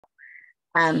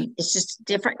It's just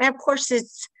different. And of course,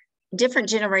 it's a different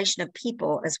generation of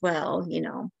people as well,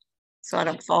 so I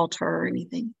don't fault her or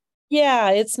anything.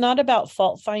 Yeah, it's not about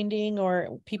fault finding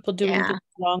or people doing Yeah. things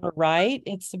wrong or right.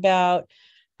 It's about,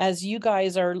 as you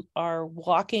guys are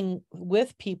walking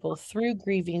with people through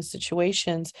grieving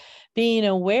situations, being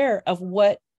aware of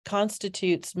what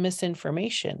constitutes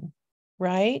misinformation,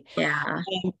 right? Yeah.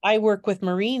 I work with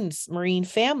Marine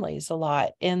families a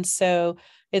lot. And so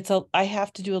I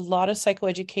have to do a lot of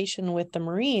psychoeducation with the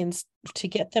Marines to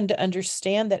get them to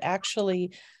understand that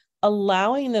actually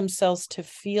allowing themselves to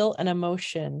feel an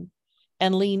emotion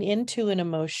and lean into an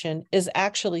emotion is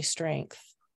actually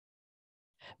strength.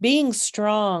 Being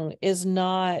strong is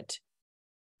not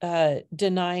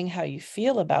denying how you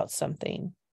feel about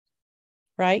something,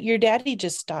 right? Your daddy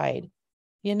just died,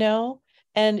 you know,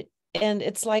 and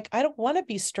it's like, I don't want to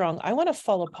be strong. I want to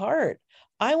fall apart.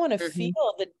 I want to Hmm.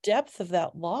 feel the depth of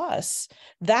that loss.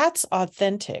 That's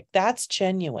authentic. That's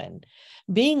genuine.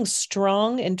 Being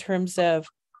strong in terms of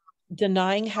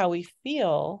denying how we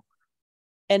feel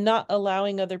and not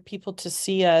allowing other people to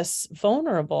see us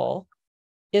vulnerable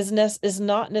is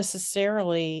not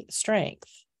necessarily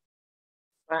strength.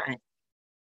 Right.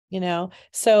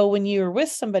 So when you're with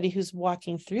somebody who's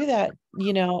walking through that,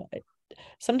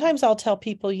 sometimes I'll tell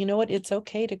people, you know what, it's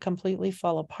okay to completely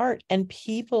fall apart. And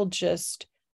people just,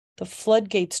 the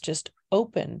floodgates just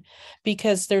open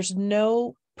because there's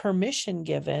no permission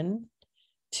given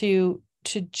to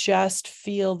just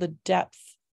feel the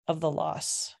depth of the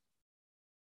loss.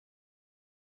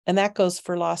 And that goes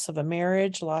for loss of a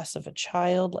marriage, loss of a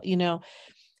child.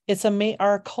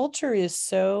 Our culture is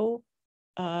so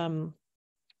um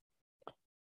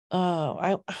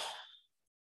oh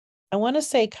I want to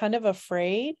say kind of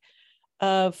afraid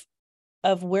of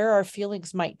where our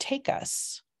feelings might take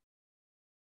us,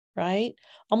 right?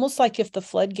 Almost like if the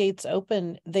floodgates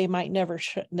open, they might never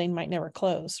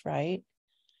close, right?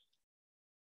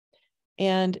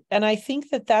 And I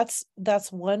think that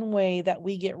that's one way that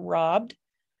we get robbed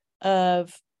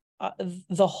of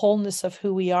the wholeness of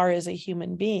who we are as a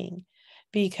human being,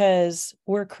 because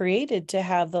we're created to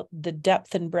have the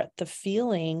depth and breadth of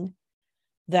feeling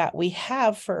that we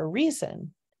have for a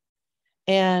reason.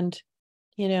 And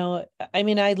I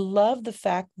mean, I love the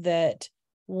fact that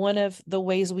one of the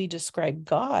ways we describe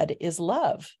God is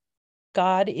love.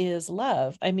 God is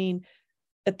love. I mean,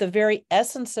 at the very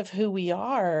essence of who we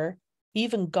are,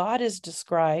 even God is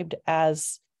described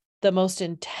as the most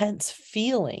intense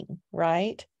feeling,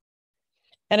 right?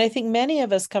 And I think many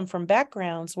of us come from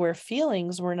backgrounds where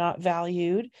feelings were not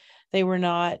valued, they were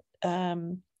not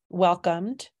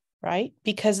welcomed, right?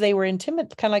 Because they were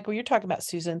intimidated, kind of like what you're talking about,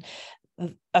 Susan.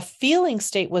 A feeling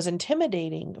state was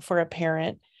intimidating for a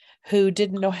parent who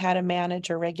didn't know how to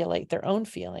manage or regulate their own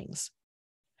feelings.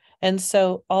 And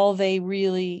so all they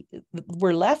really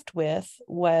were left with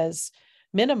was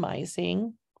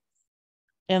minimizing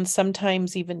and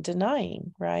sometimes even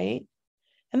denying, right?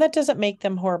 And that doesn't make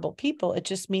them horrible people. It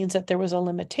just means that there was a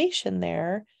limitation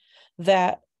there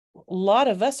that a lot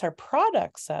of us are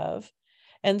products of.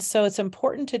 And so it's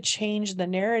important to change the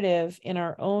narrative in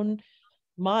our own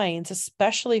minds,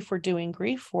 especially if we're doing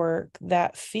grief work,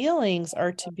 that feelings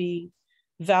are to be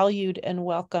valued and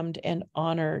welcomed and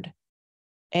honored.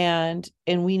 And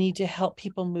we need to help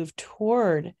people move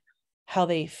toward how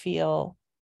they feel,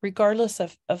 regardless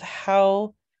of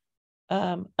how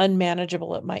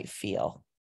unmanageable it might feel.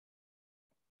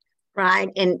 Right.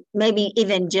 And maybe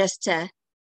even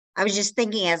I was just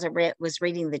thinking as was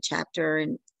reading the chapter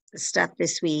and stuff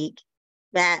this week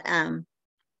that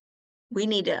we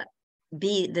need to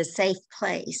be the safe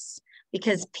place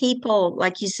because people,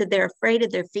 like you said, they're afraid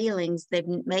of their feelings. They've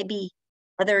maybe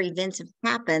other events have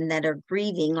happened that are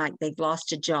grieving, like they've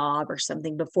lost a job or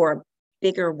something before a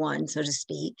bigger one, so to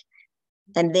speak.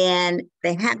 And then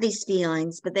they have these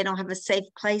feelings, but they don't have a safe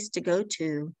place to go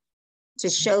to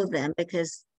show them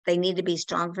because they need to be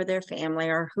strong for their family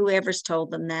or whoever's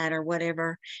told them that or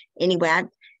whatever. Anyway,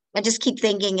 I just keep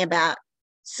thinking about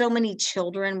so many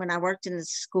children when I worked in the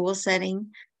school setting,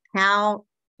 how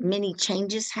many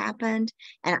changes happened.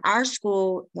 And our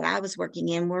school that I was working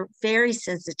in were very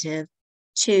sensitive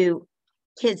to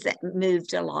kids that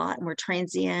moved a lot and were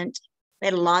transient. We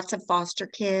had lots of foster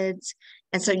kids.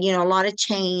 And so, a lot of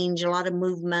change, a lot of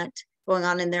movement going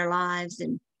on in their lives.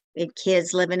 And we had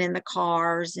kids living in the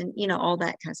cars and, all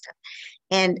that kind of stuff.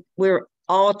 And we're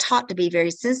all taught to be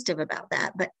very sensitive about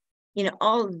that. But,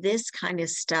 all of this kind of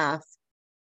stuff,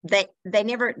 they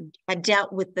never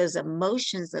dealt with those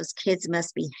emotions those kids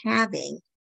must be having.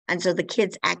 And so the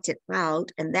kids acted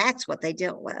out, and that's what they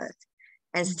dealt with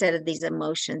instead of these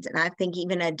emotions. And I think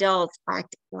even adults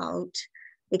act out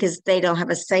because they don't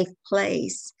have a safe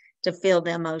place to feel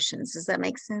the emotions. Does that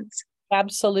make sense?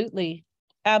 Absolutely.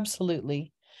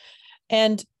 Absolutely.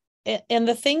 And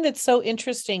the thing that's so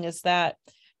interesting is that,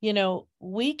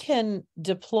 we can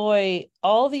deploy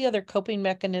all the other coping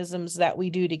mechanisms that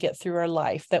we do to get through our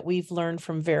life that we've learned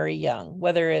from very young,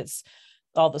 whether it's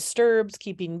all the STIRBs,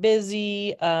 keeping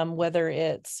busy, whether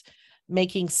it's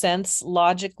making sense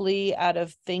logically out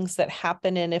of things that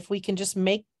happen. And if we can just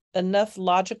make enough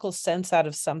logical sense out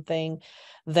of something,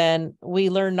 then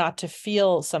we learn not to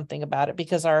feel something about it,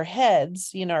 because our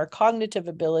heads, our cognitive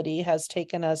ability has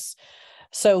taken us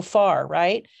so far,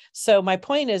 right? So my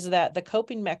point is that the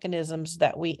coping mechanisms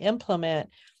that we implement,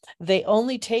 they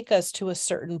only take us to a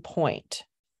certain point.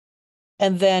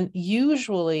 And then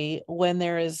usually when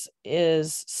there is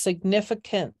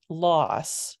significant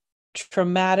loss,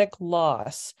 traumatic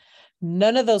loss,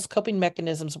 none of those coping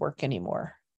mechanisms work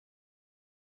anymore.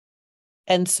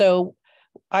 And so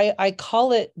I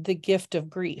call it the gift of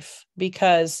grief,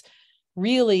 because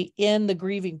really in the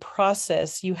grieving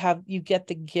process, you get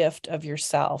the gift of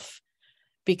yourself,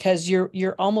 because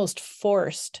you're almost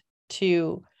forced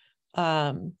to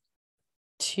deal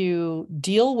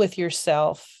with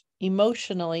yourself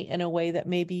emotionally in a way that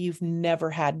maybe you've never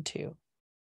had to.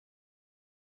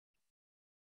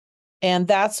 And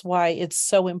that's why it's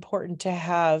so important to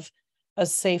have a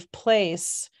safe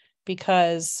place,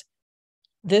 because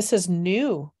this is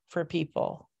new for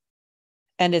people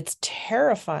and it's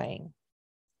terrifying.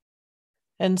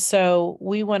 And so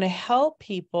we want to help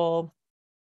people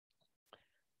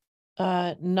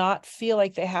not feel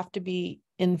like they have to be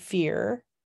in fear,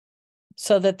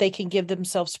 so that they can give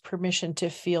themselves permission to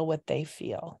feel what they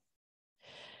feel.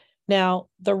 Now,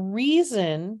 the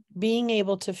reason being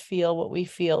able to feel what we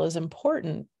feel is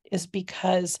important is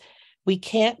because we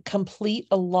can't complete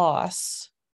a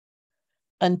loss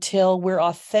until we're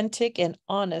authentic and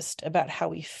honest about how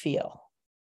we feel.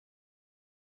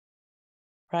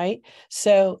 Right?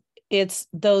 So it's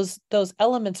those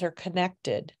elements are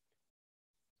connected.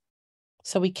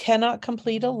 So we cannot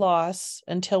complete a loss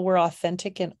until we're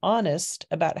authentic and honest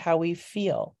about how we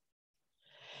feel.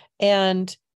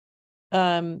 And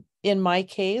in my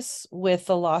case, with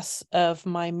the loss of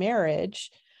my marriage,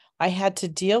 I had to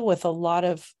deal with a lot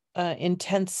of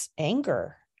intense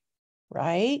anger,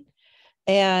 right?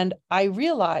 And I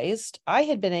realized I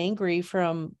had been angry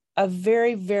from a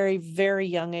very, very, very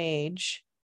young age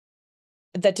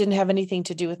that didn't have anything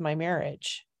to do with my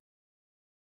marriage,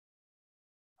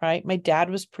 right? My dad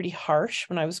was pretty harsh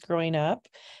when I was growing up,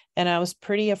 and I was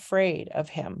pretty afraid of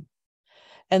him.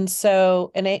 And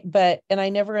so, and I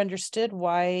never understood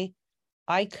why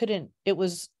I couldn't,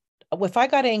 if I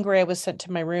got angry, I was sent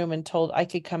to my room and told I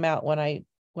could come out when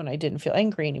I didn't feel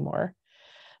angry anymore.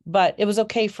 But it was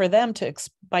okay for them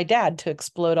my dad to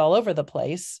explode all over the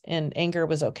place, and anger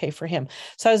was okay for him.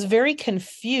 So I was very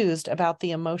confused about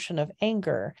the emotion of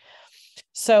anger.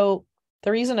 So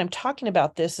the reason I'm talking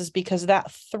about this is because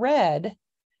that thread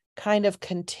kind of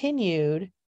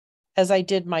continued as I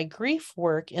did my grief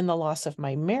work in the loss of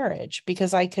my marriage,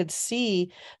 because I could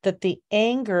see that the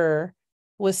anger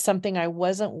was something I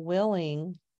wasn't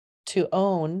willing to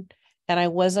own, and I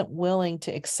wasn't willing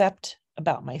to accept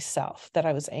about myself, that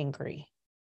I was angry.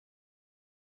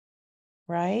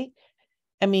 Right?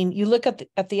 I mean, you look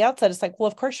at the outside, it's like, well,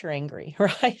 of course you're angry,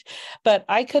 right? But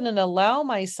I couldn't allow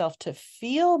myself to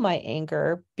feel my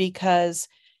anger because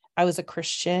I was a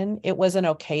Christian. It wasn't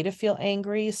okay to feel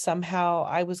angry. Somehow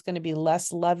I was going to be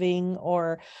less loving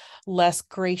or less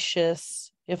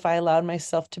gracious if I allowed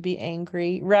myself to be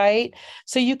angry, right?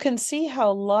 So you can see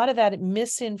how a lot of that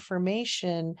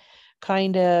misinformation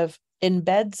kind of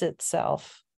embeds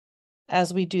itself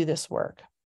as we do this work.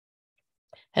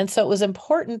 And so it was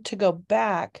important to go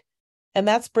back. And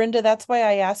that's, Brenda, that's why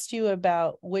I asked you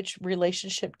about which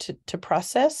relationship to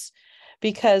process,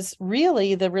 because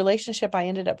really the relationship I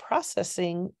ended up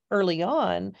processing early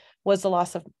on was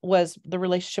the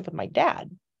relationship with my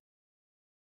dad.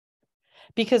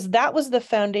 Because that was the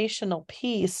foundational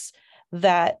piece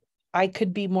that I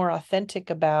could be more authentic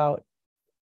about.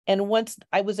 And once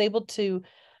I was able to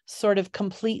sort of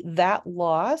complete that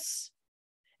loss,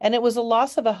 and it was a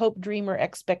loss of a hope, dream, or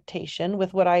expectation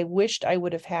with what I wished I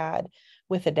would have had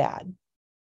with a dad.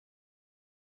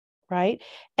 Right.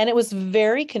 And it was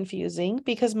very confusing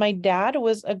because my dad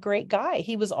was a great guy.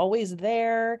 He was always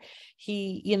there.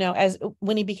 He,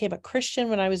 when he became a Christian,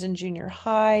 when I was in junior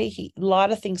high, a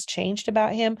lot of things changed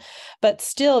about him, but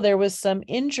still there was some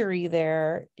injury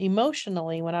there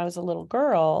emotionally when I was a little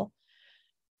girl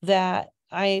that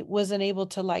I wasn't able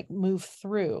to move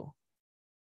through.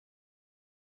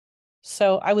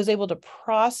 So I was able to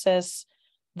process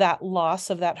that loss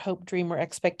of that hope, dream, or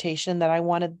expectation that I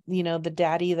wanted, the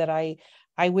daddy that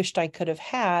I wished I could have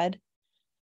had.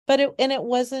 But it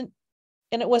wasn't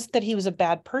that he was a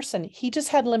bad person. He just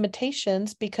had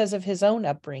limitations because of his own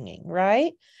upbringing,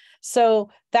 right? So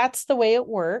that's the way it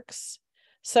works.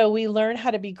 So we learn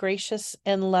how to be gracious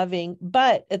and loving,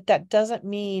 but that doesn't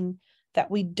mean that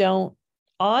we don't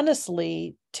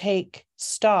honestly take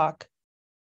stock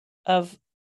of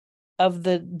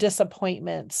the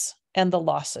disappointments and the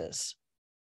losses.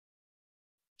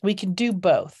 We can do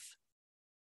both.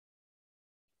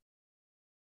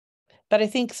 But I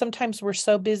think sometimes we're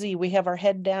so busy, we have our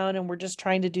head down and we're just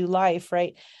trying to do life,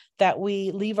 right? That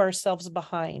we leave ourselves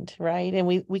behind, right? And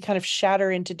we kind of shatter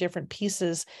into different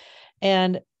pieces.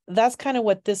 And that's kind of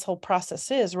what this whole process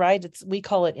is, right? We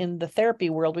call it, in the therapy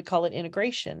world, we call it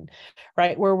integration,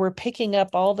 right? Where we're picking up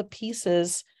all the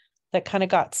pieces that kind of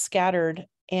got scattered,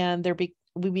 and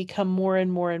we become more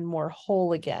and more and more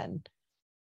whole again.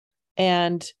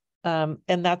 And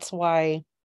that's why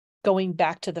going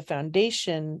back to the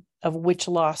foundation of which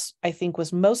loss I think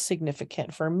was most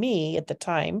significant for me at the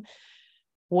time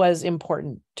was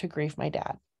important to grieve my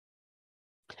dad,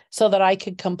 so that I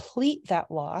could complete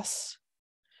that loss,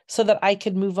 so that I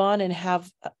could move on and have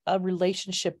a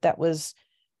relationship that was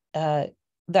in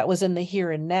the here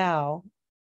and now,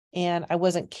 and I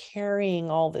wasn't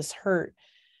carrying all this hurt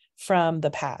from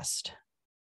the past,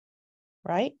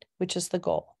 right? Which is the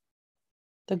goal.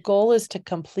 The goal is to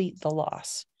complete the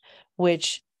loss,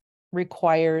 which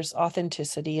requires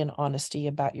authenticity and honesty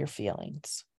about your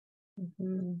feelings.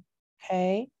 Mm-hmm.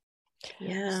 Okay.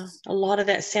 Yeah. A lot of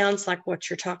that sounds like what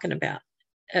you're talking about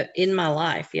in my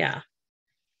life. Yeah.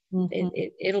 Mm-hmm.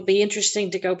 It'll be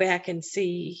interesting to go back and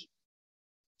see.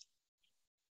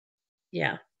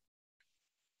 Yeah.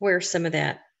 Where some of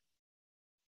that,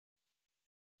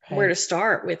 where to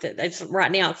start with it.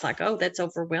 Right now it's like, oh, that's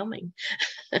overwhelming.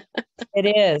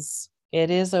 It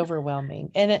is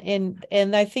overwhelming.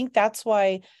 And I think that's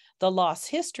why the loss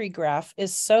history graph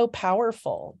is so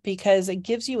powerful, because it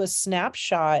gives you a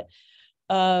snapshot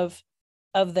of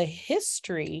the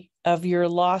history of your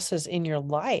losses in your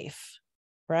life,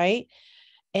 right?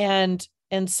 And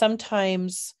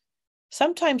sometimes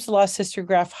the loss history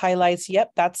graph highlights,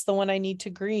 yep, that's the one I need to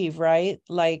grieve, right?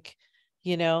 Like,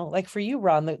 like for you,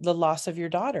 Ron, the loss of your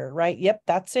daughter, right? Yep,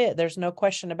 that's it. There's no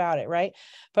question about it, right?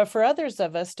 But for others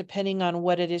of us, depending on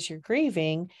what it is you're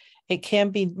grieving, it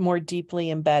can be more deeply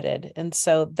embedded. And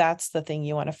so that's the thing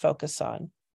you want to focus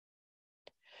on.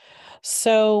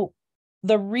 So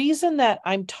the reason that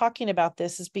I'm talking about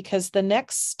this is because the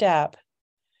next step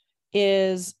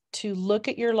is to look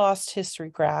at your lost history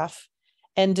graph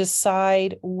and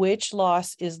decide which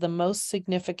loss is the most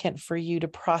significant for you to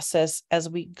process as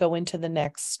we go into the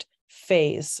next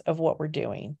phase of what we're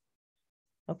doing.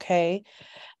 Okay.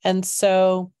 And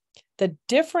so the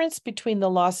difference between the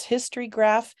loss history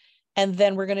graph, and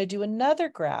then we're going to do another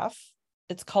graph,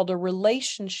 it's called a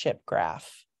relationship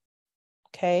graph.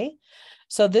 Okay.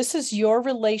 So this is your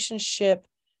relationship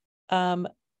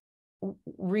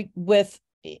with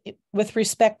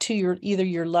respect to either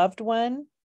your loved one,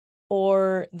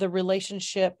 or the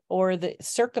relationship or the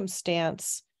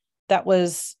circumstance that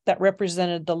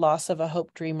represented the loss of a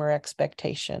hope, dream, or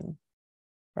expectation,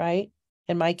 right?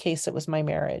 In my case, it was my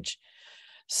marriage.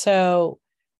 So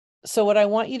what I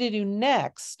want you to do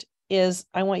next is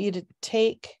I want you to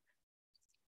take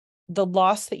the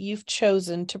loss that you've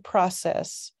chosen to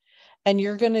process, and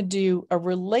you're going to do a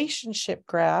relationship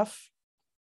graph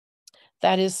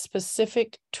that is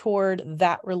specific toward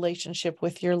that relationship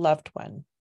with your loved one.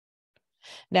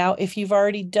 Now, if you've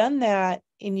already done that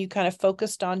and you kind of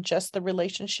focused on just the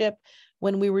relationship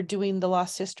when we were doing the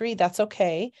loss history, that's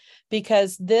okay,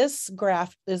 because this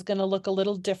graph is going to look a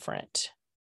little different.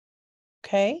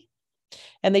 Okay.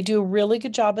 And they do a really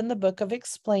good job in the book of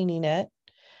explaining it.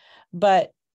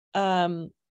 But in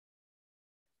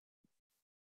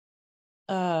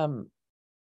the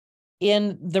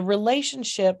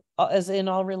relationship, as in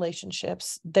all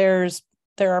relationships, there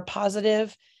are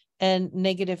positive and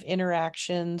negative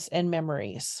interactions and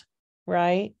memories,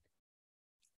 right?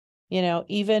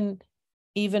 Even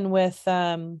with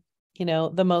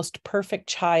the most perfect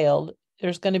child,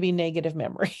 there's going to be negative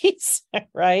memories,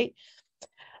 right?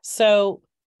 So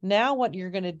now what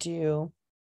you're going to do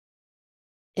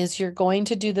is you're going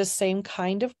to do the same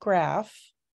kind of graph,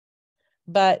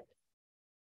 but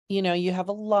you have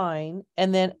a line,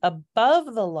 and then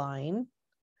above the line,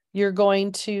 you're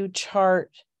going to chart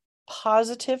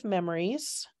positive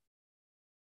memories.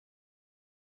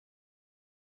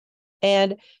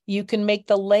 And you can make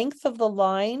the length of the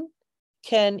line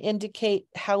can indicate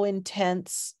how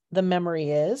intense the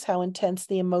memory is, how intense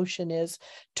the emotion is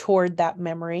toward that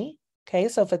memory. Okay,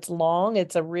 so if it's long,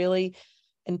 it's a really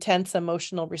intense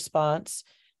emotional response.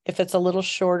 If it's a little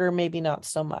shorter, maybe not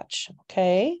so much.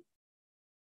 Okay.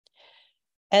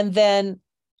 And then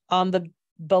on the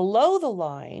below the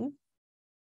line,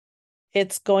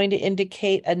 it's going to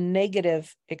indicate a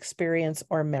negative experience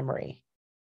or memory.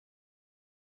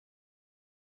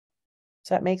 Does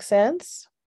that make sense?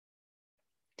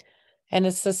 And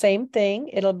it's the same thing.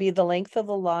 It'll be the length of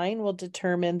the line will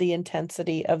determine the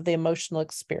intensity of the emotional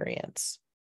experience.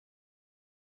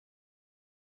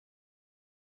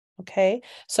 Okay,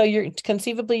 so you're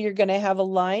conceivably you're going to have a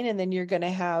line, and then you're going to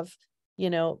have,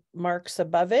 marks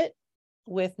above it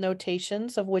with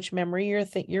notations of which memory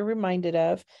you're reminded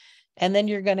of, and then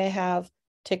you're going to have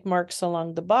tick marks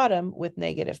along the bottom with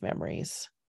negative memories.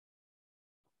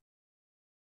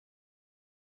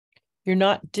 You're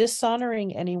not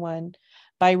dishonoring anyone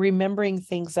by remembering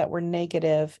things that were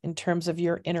negative in terms of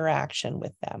your interaction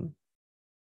with them.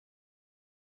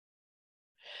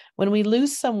 When we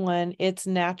lose someone, it's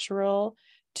natural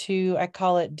to, I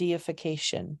call it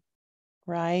deification,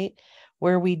 right?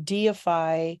 Where we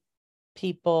deify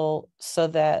people so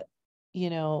that,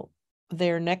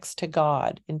 they're next to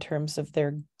God in terms of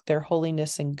their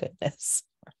holiness and goodness,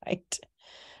 right?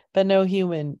 But no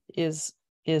human is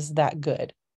that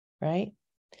good, right?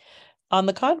 On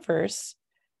the converse,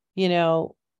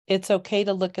 it's okay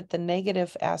to look at the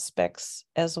negative aspects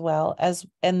as well as,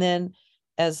 and then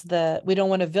we don't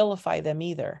want to vilify them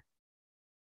either.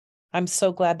 I'm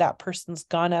so glad that person's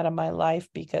gone out of my life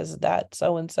because that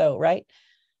so-and-so, right?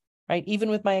 Right. Even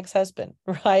with my ex-husband,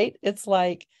 right? It's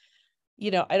like,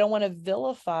 I don't want to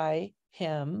vilify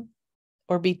him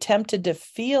or be tempted to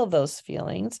feel those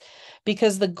feelings,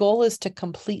 because the goal is to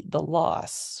complete the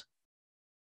loss.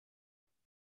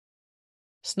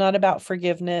 It's not about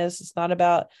forgiveness. It's not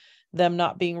about them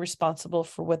not being responsible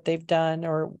for what they've done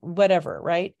or whatever,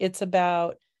 right? It's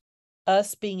about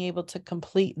us being able to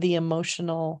complete the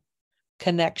emotional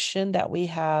connection that we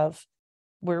have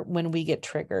when we get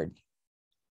triggered.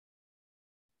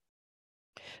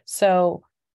 So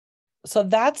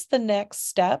that's the next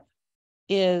step,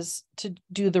 is to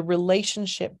do the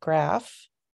relationship graph.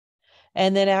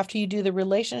 And then after you do the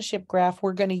relationship graph,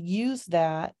 we're going to use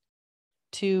that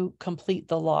to complete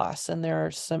the loss. And there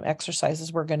are some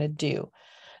exercises we're going to do.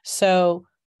 So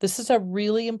this is a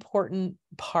really important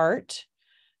part.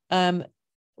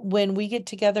 When we get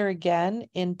together again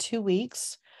in 2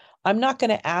 weeks, I'm not going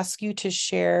to ask you to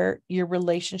share your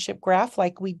relationship graph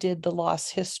like we did the loss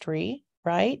history,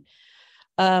 right?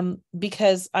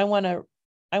 Because I want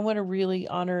to really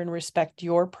honor and respect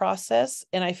your process.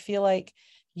 And I feel like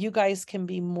you guys can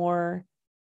be more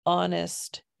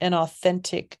honest and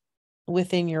authentic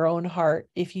within your own heart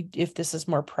if this is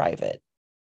more private.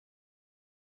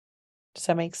 Does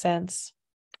that make sense?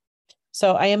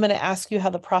 So I am going to ask you how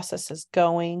the process is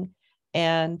going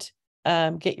and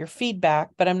get your feedback,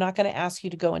 but I'm not going to ask you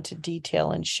to go into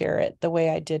detail and share it the way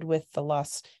I did with the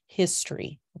loss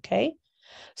history. Okay.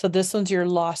 So this one's your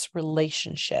loss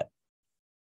relationship.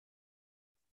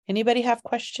 Anybody have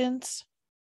questions?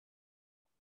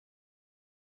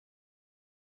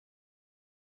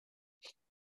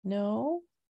 No?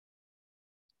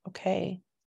 Okay.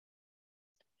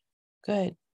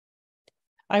 Good.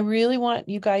 I really want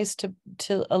you guys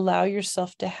to allow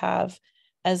yourself to have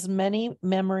as many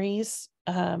memories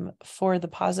for the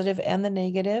positive and the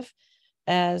negative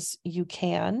as you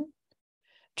can.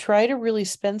 Try to really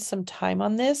spend some time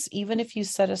on this, even if you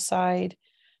set aside,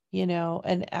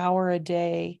 an hour a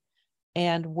day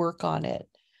and work on it.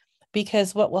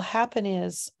 Because what will happen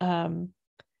is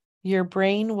your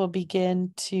brain will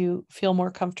begin to feel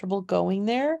more comfortable going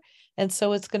there. And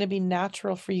so it's going to be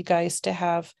natural for you guys to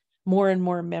have more and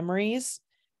more memories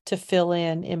to fill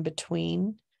in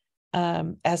between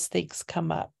as things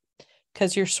come up,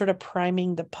 because you're sort of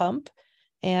priming the pump.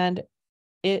 And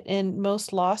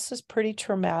most loss is pretty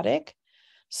traumatic.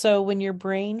 So when your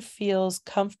brain feels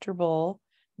comfortable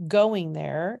going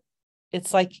there,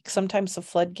 it's like sometimes the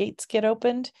floodgates get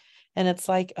opened and it's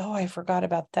like, oh, I forgot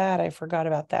about that. I forgot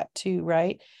about that too,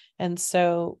 right? And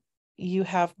so you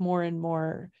have more and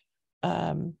more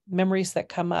memories that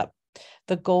come up.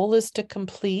 The goal is to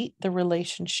complete the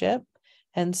relationship.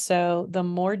 And so the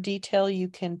more detail you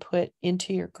can put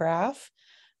into your graph,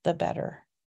 the better.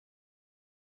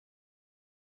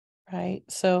 Right?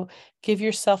 So give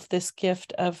yourself this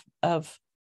gift of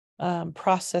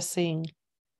processing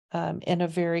in a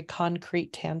very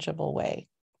concrete, tangible way.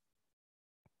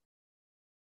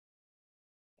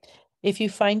 If you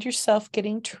find yourself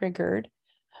getting triggered,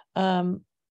 can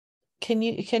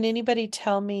anybody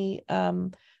tell me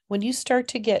when you start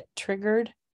to get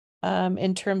triggered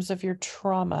in terms of your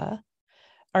trauma,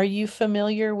 are you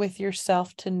familiar with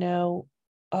yourself to know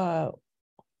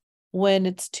when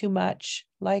it's too much,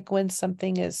 like when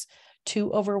something is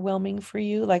too overwhelming for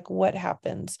you? Like what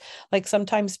happens? Like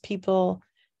sometimes people,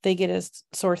 they get a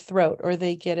sore throat, or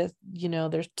they get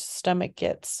their stomach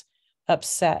gets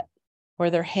upset, or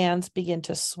their hands begin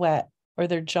to sweat, or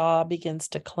their jaw begins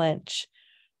to clench.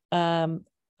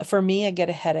 For me, I get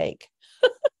a headache.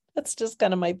 That's just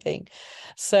kind of my thing.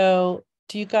 So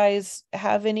do you guys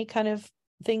have any kind of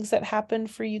things that happen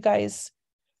for you guys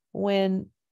when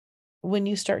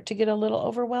you start to get a little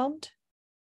overwhelmed?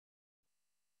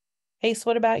 Ace,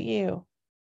 what about you?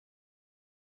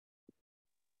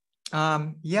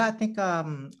 Yeah, I think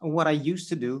what I used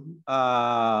to do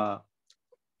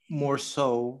more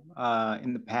so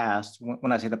in the past,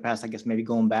 when I say the past, I guess maybe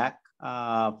going back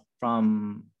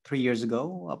from 3 years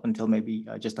ago up until maybe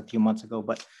just a few months ago,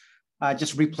 but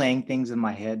just replaying things in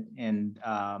my head and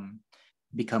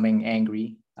becoming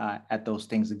angry at those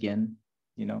things again,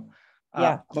 you know.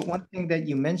 Yeah. But one thing that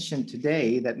you mentioned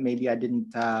today that maybe I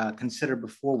didn't consider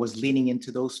before was leaning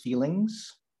into those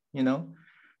feelings, you know.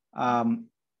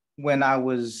 When I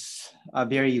was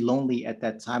very lonely at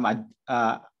that time,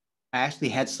 I actually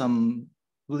had some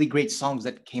really great songs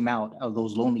that came out of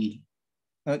those lonely.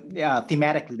 Yeah,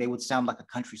 thematically, they would sound like a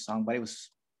country song, but it was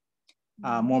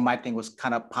more my thing was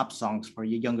kind of pop songs for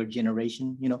your younger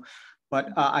generation, you know. But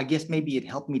I guess maybe it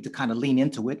helped me to kind of lean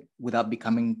into it without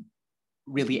becoming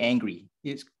really angry.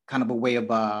 It's kind of a way of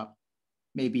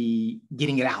maybe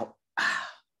getting it out,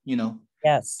 you know.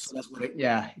 Yes. So that's what it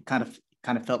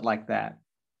kind of felt like that.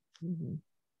 Mm-hmm.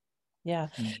 Yeah.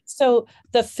 Mm. So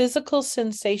the physical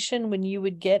sensation when you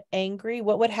would get angry,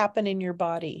 what would happen in your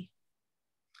body?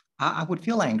 I would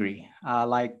feel angry,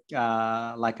 like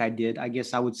I did. I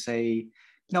guess I would say,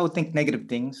 I would think negative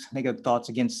things, negative thoughts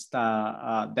against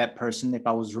that person if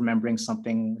I was remembering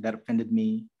something that offended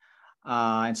me,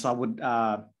 and so I would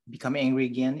become angry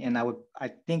again, and I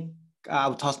think I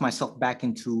would toss myself back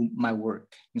into my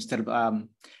work instead of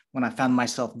when I found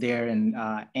myself there and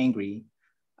angry.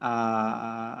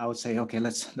 I would say, okay,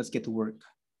 let's get to work.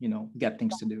 You know, we got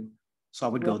things to do. So I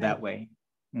would go that way.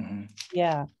 Mm-hmm.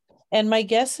 Yeah. And my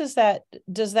guess is that,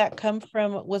 does that come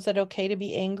from, was it okay to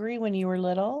be angry when you were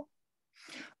little?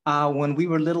 When we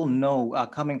were little, no.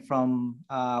 Coming from,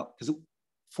 because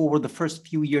for the first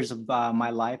few years of my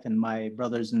life and my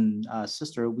brothers and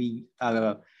sister, we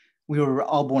were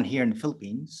all born here in the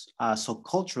Philippines. So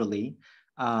culturally,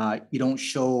 you don't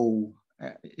show,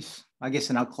 I guess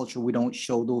in our culture, we don't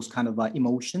show those kind of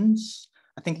emotions.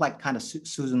 I think like kind of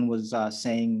Susan was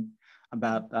saying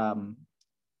about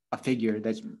a figure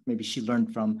that maybe she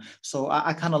learned from. So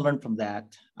I kind of learned from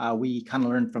that. We kind of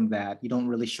learned from that. You don't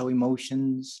really show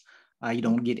emotions. You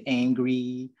don't get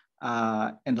angry.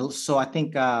 And so I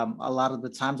think a lot of the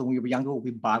times when we were younger,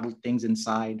 we bottled things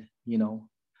inside, you know,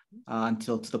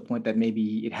 until to the point that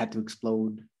maybe it had to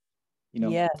explode, you know.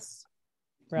 Yes.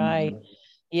 Right. Mm-hmm. Yeah.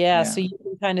 Yeah. So you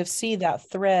can kind of see that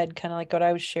thread, kind of like what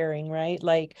I was sharing, right?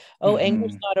 Like, oh,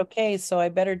 anger's Mm-hmm. not okay. So I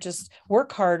better just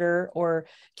work harder or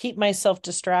keep myself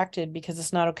distracted because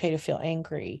it's not okay to feel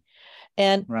angry.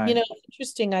 And, Right. it's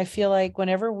interesting. I feel like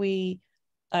whenever we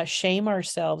shame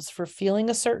ourselves for feeling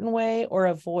a certain way or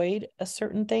avoid a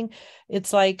certain thing,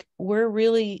 it's like we're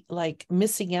really like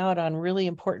missing out on really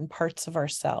important parts of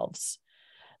ourselves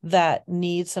that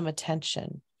need some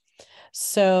attention.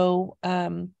 So,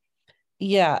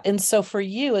 yeah. And so for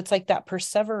you, it's like that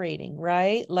perseverating,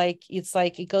 right? Like it's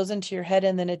like it goes into your head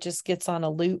and then it just gets on a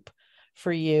loop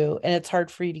for you. And it's hard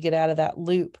for you to get out of that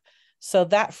loop. So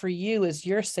that for you is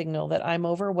your signal that I'm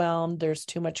overwhelmed. There's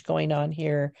too much going on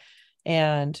here.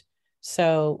 And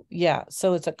so, yeah.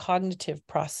 So it's a cognitive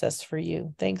process for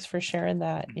you. Thanks for sharing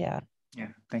that. Yeah. Yeah.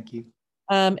 Thank you.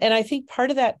 And I think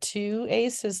part of that too,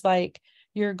 Ace, is like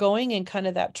you're going in kind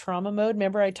of that trauma mode.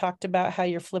 Remember, I talked about how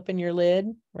you're flipping your lid,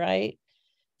 right?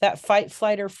 That fight,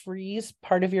 flight, or freeze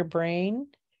part of your brain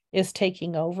is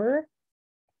taking over.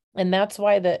 And that's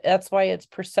why it's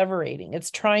perseverating. It's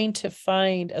trying to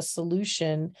find a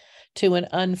solution to an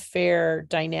unfair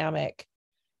dynamic.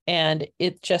 And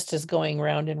it just is going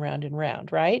round and round and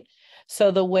round, right?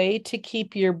 So the way to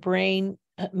keep your brain,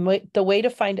 the way to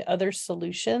find other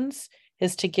solutions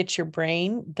is to get your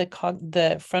brain,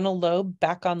 the frontal lobe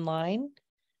back online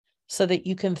so that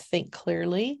you can think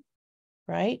clearly,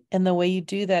 right? And the way you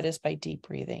do that is by deep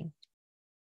breathing.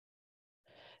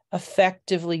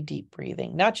 Effectively deep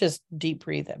breathing, not just deep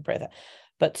breath,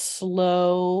 but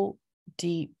slow,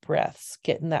 deep breaths,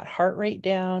 getting that heart rate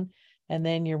down, and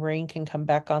then your brain can come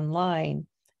back online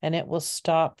and it will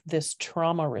stop this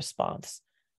trauma response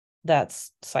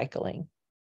that's cycling.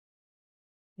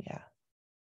 Yeah.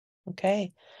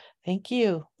 Okay. Thank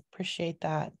you. Appreciate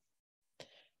that.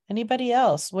 Anybody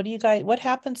else? What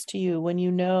happens to you when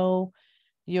you know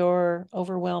you're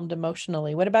overwhelmed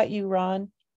emotionally? What about you,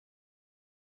 Ron?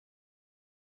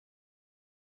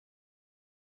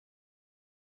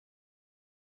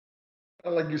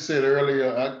 Like you said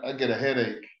earlier, I get a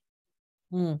headache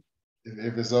Mm,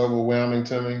 if it's overwhelming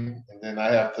to me, and then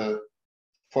I have to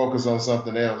focus on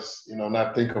something else,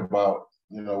 not think about,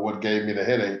 what gave me the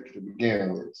headache to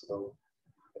begin with. So,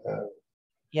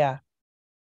 yeah.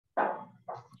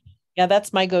 Yeah,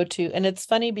 that's my go-to. And it's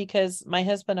funny because my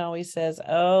husband always says,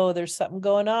 "Oh, there's something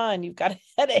going on. You've got a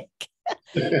headache."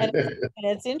 and, and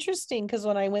it's interesting because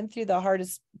when I went through the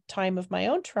hardest time of my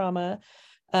own trauma,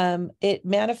 it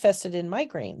manifested in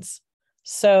migraines.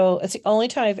 So it's the only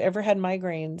time I've ever had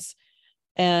migraines.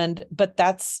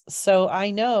 But so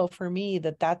I know for me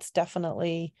that's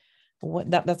definitely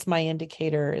that's my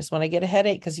indicator is when I get a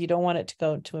headache, because you don't want it to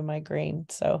go to a migraine.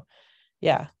 So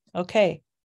yeah. Okay.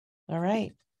 All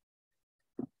right.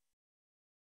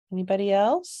 Anybody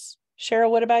else? Cheryl,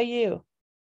 what about you?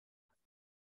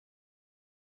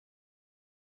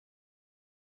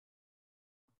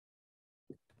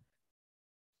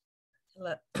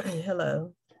 Hello.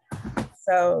 Hello.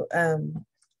 So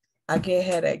I get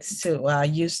headaches too. Well, I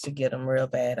used to get them real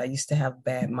bad. I used to have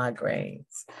bad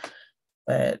migraines,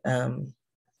 but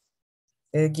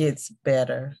it gets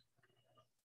better.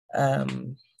 I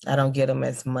don't get them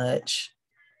as much.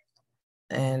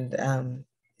 And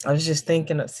I was just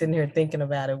sitting here thinking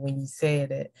about it when you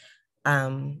said it.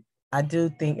 I do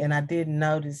think, and I didn't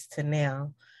notice to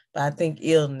now, but I think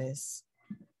illness.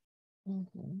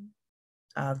 Mm-hmm.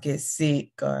 I'll get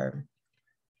sick or,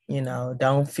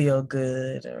 don't feel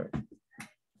good or,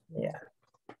 yeah.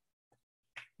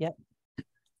 Yep.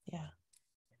 Yeah.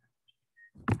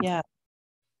 Yeah.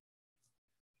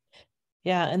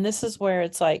 Yeah. And this is where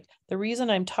it's like, the reason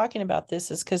I'm talking about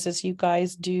this is because as you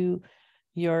guys do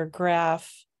your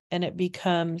graph and it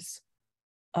becomes,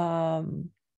 as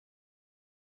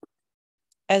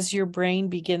your brain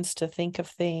begins to think of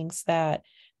things that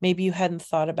maybe you hadn't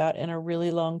thought about in a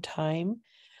really long time,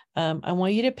 I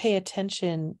want you to pay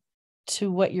attention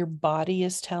to what your body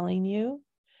is telling you,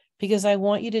 because I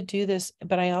want you to do this,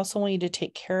 but I also want you to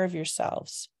take care of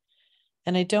yourselves.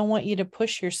 And I don't want you to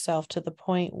push yourself to the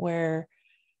point where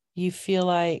you feel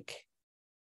like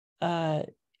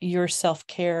your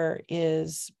self-care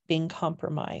is being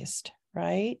compromised,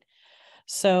 right?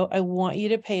 So I want you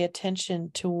to pay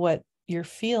attention to what you're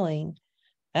feeling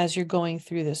as you're going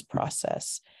through this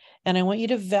process. And I want you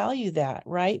to value that,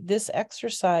 right? This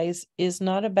exercise is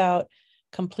not about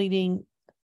completing,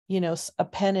 a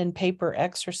pen and paper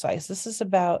exercise. This is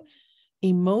about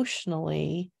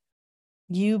emotionally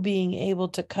you being able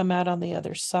to come out on the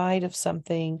other side of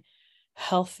something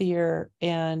healthier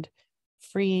and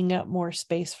freeing up more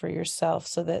space for yourself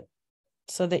so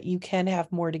that you can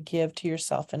have more to give to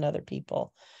yourself and other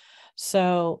people.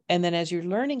 So, and then as you're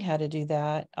learning how to do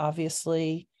that,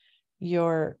 obviously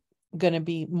you're going to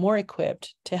be more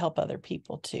equipped to help other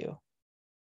people too,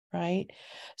 right?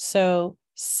 So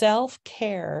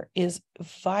self-care is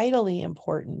vitally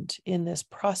important in this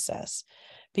process,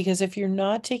 because if you're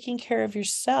not taking care of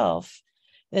yourself,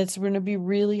 it's going to be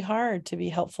really hard to be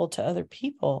helpful to other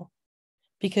people,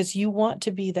 because you want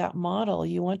to be that model,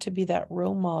 you want to be that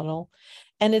role model.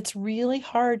 And it's really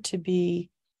hard to be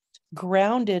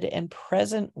grounded and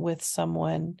present with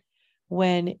someone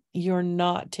when you're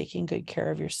not taking good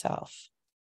care of yourself,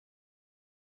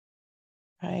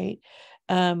 right?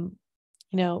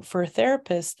 For a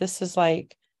therapist, this is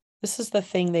the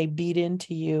thing they beat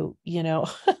into you,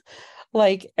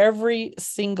 like every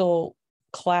single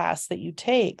class that you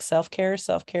take, self-care,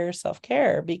 self-care,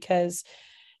 self-care, because,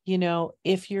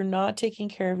 if you're not taking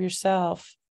care of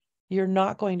yourself, you're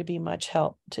not going to be much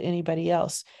help to anybody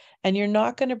else. And you're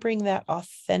not going to bring that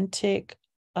authentic,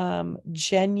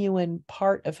 genuine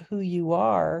part of who you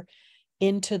are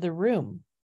into the room,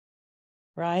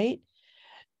 right?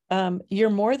 You're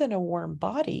more than a warm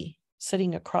body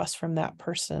sitting across from that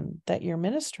person that you're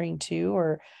ministering to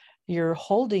or you're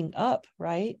holding up,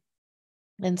 right?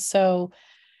 And so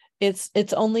it's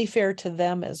only fair to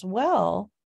them as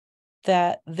well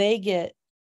that they get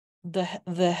the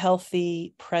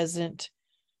healthy, present,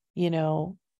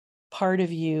 part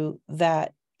of you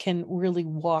that can really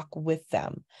walk with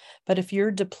them. But if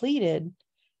you're depleted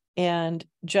and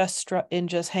just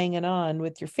hanging on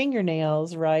with your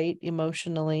fingernails, right,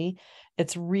 emotionally,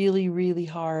 it's really, really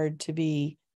hard to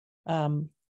be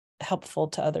helpful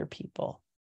to other people.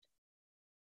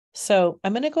 So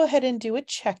I'm going to go ahead and do a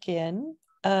check-in.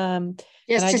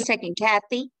 Just I a second,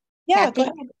 Kathy. yeah, go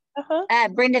Kathy, ahead. Uh-huh.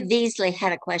 Brenda Beasley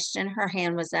had a question. Her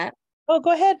hand was up. Oh,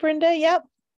 go ahead, Brenda. Yep.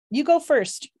 You go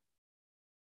first.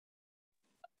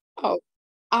 Oh,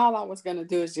 all I was going to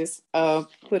do is just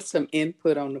put some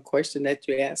input on the question that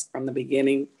you asked from the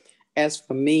beginning. As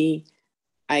for me,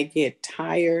 I get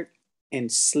tired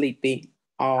and sleepy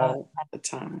all the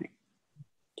time.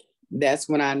 That's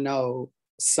when I know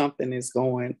something is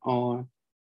going on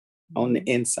the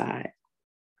inside.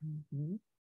 Mm-hmm.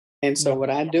 And so what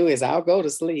I do is I'll go to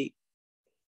sleep,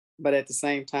 but at the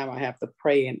same time, I have to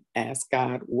pray and ask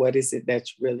God, what is it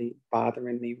that's really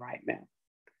bothering me right now?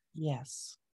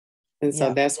 Yes. And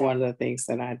so that's one of the things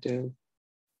that I do.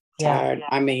 Yeah. Tired.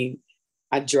 I mean,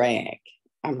 I drag.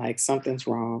 I'm like, something's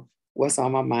wrong. What's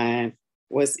on my mind?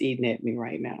 What's eating at me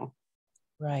right now?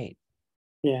 Right.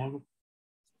 Yeah.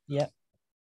 Yep.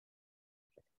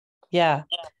 Yeah.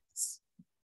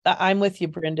 I'm with you,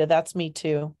 Brenda. That's me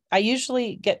too. I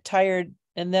usually get tired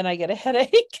and then I get a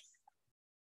headache.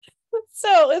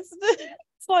 So it's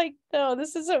like, no,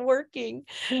 this isn't working,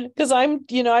 because I'm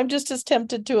just as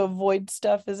tempted to avoid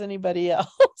stuff as anybody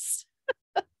else.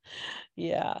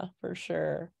 Yeah, for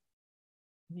sure.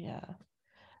 Yeah.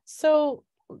 So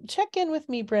check in with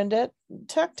me, Brenda.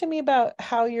 Talk to me about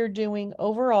how you're doing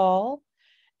overall,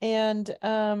 and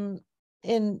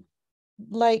in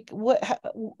like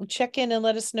check in and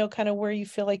let us know kind of where you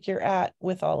feel like you're at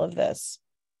with all of this.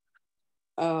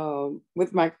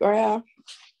 With my graph,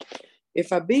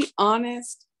 if I be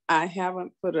honest, I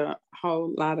haven't put a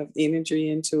whole lot of energy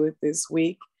into it this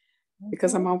week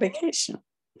because I'm on vacation.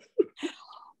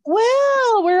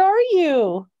 Well, where are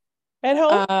you? At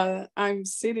home? I'm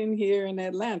sitting here in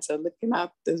Atlanta looking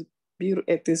out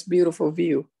at this beautiful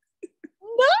view.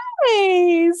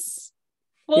 Nice.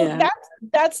 Well, Yeah.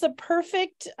 that's the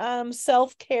perfect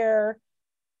self-care,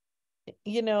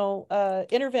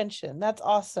 intervention. That's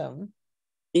awesome.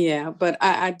 Yeah, but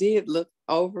I did look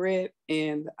over it,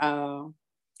 and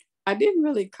I didn't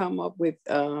really come up with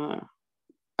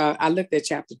I looked at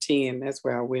chapter 10. That's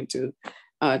where I went to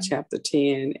chapter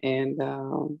 10, and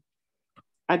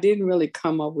I didn't really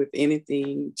come up with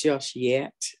anything just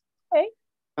yet. Okay.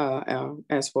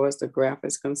 As far as the graph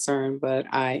is concerned, but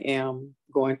I am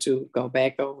going to go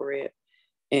back over it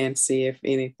and see if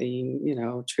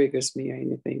anything, triggers me or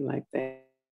anything like that.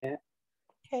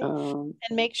 Okay. And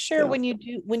make sure when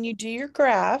you do your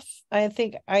graph, I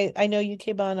think I know you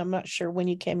came on, I'm not sure when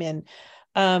you came in,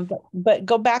 but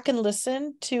go back and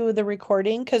listen to the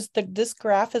recording, because this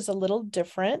graph is a little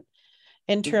different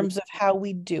in terms of how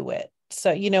we do it.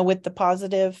 So, with the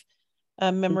positive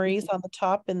memories on the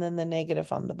top and then the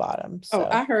negative on the bottom. So. Oh,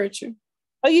 I heard you.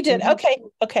 Oh, you did? Okay.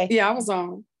 Okay. Yeah, I was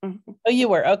on. Oh, you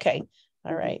were? Okay.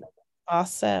 All right.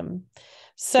 Awesome.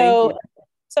 So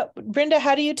Brenda,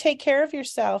 how do you take care of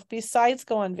yourself besides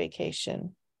go on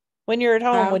vacation? When you're at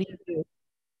home, what do you do?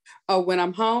 Oh, when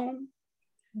I'm home,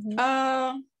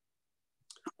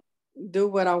 do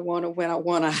what I want to when I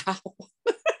want to.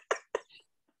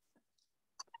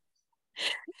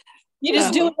 You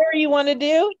just do whatever you want to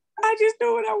do? I just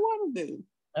do what I want to do.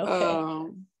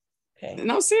 Okay. Okay.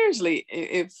 No, seriously,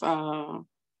 if I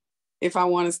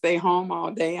want to stay home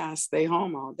all day, I stay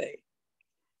home all day.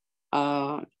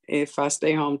 If I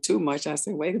stay home too much, I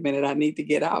say, wait a minute, I need to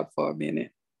get out for a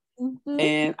minute.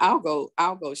 And I'll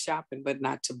go shopping, but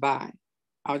not to buy.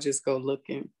 I'll just go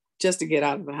looking just to get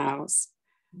out of the house.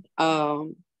 Now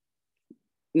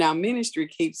ministry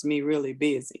keeps me really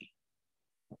busy.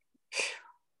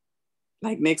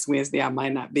 Like next Wednesday, I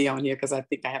might not be on here because I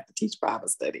think I have to teach Bible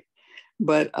study.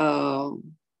 But I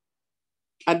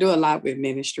do a lot with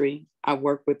ministry. I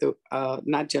work with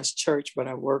not just church, but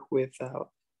I work with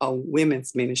a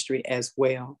women's ministry as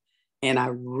well. And I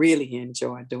really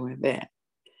enjoy doing that.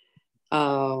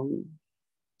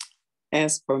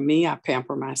 As for me, I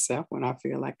pamper myself when I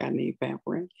feel like I need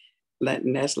pampering.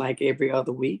 And that's like every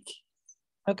other week.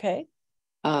 Okay.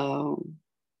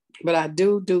 But I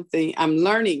do things. I'm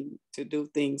learning to do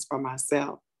things for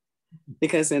myself,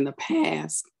 because in the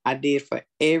past, I did for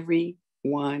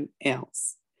everyone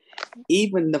else.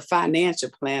 Even the financial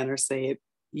planner said,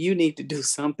 you need to do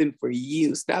something for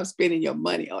you. Stop spending your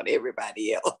money on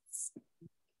everybody else.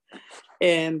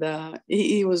 And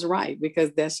he was right,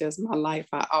 because that's just my life.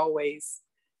 I always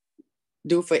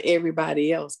do for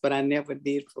everybody else, but I never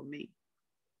did for me.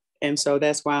 And so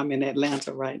that's why I'm in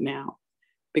Atlanta right now,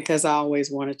 because I always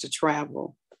wanted to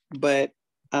travel, but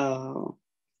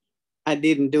I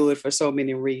didn't do it for so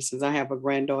many reasons. I have a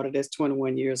granddaughter that's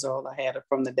 21 years old. I had her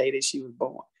from the day that she was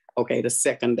born. Okay, the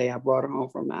second day I brought her home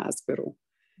from the hospital.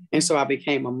 And so I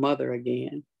became a mother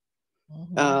again.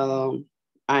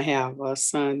 I have a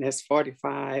son that's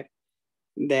 45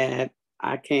 that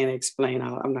I can't explain.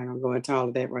 I'm not going to go into all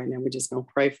of that right now. We're just going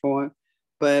to pray for him.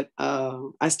 But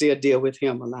I still deal with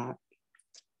him a lot.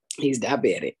 He's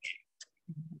diabetic.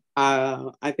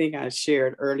 I think I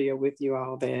shared earlier with you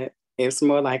all that it's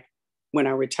more like when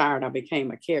I retired, I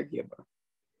became a caregiver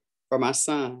for my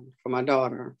son, for my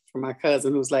daughter, for my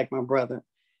cousin who's like my brother.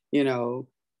 You know,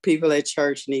 people at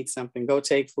church need something. Go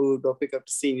take food, go pick up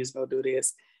the seniors, go do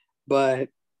this. But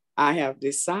I have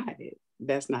decided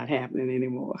that's not happening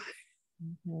anymore.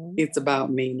 Mm-hmm. It's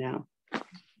about me now.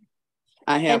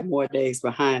 I have more days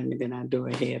behind me than I do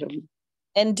ahead of me.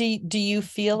 And do you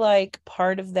feel like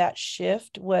part of that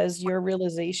shift was your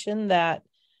realization that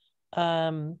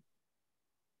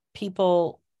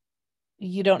people,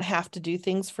 you don't have to do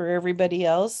things for everybody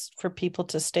else for people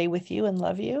to stay with you and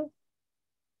love you?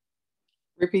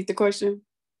 Repeat the question.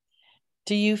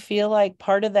 Do you feel like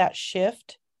part of that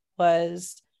shift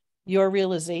was your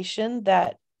realization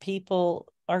that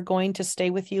people are going to stay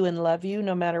with you and love you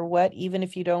no matter what, even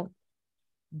if you don't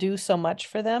do so much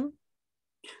for them?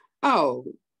 Oh,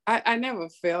 I never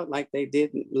felt like they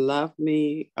didn't love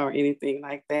me or anything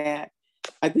like that.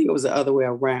 I think it was the other way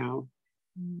around.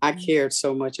 Mm-hmm. I cared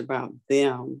so much about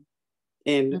them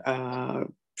and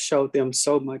showed them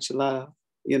so much love,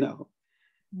 you know.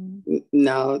 Mm-hmm.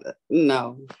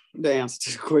 No. The answer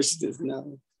to the question is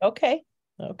no. Okay.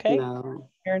 No.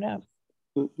 Fair enough.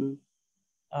 Mm-mm.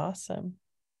 Awesome.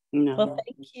 No. Well,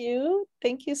 thank you.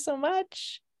 Thank you so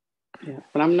much. Yeah,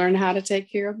 but I'm learning how to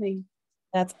take care of me.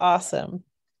 That's awesome.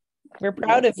 We're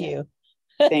proud of you.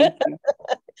 Thank you.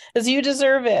 Because you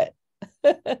deserve it.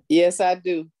 Yes, I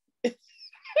do.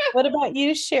 What about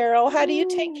you, Cheryl? How do you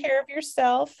take care of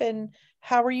yourself, and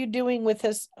how are you doing with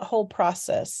this whole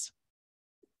process?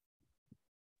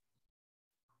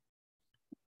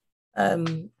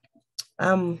 I'm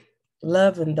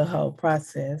loving the whole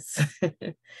process.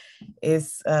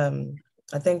 It's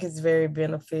I think it's very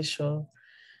beneficial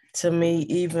to me,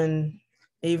 even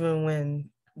when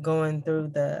going through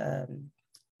the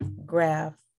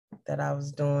graph that I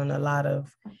was doing. A lot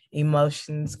of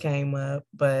emotions came up,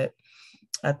 but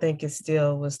I think it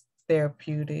still was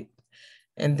therapeutic.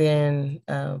 And then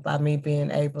by me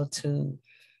being able to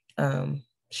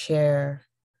share,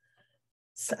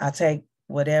 I take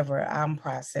whatever I'm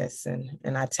processing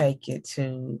and I take it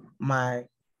to my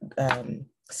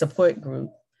support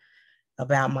group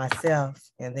about myself,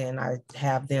 and then I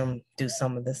have them do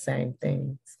some of the same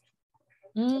things.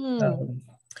 So,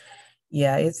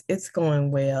 yeah, it's going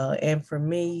well. And for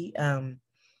me,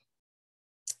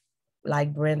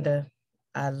 like Brenda,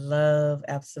 I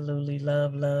absolutely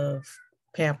love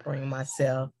pampering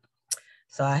myself.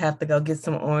 So I have to go get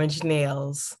some orange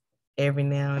nails every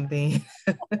now and then.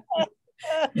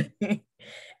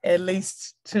 At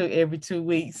least every 2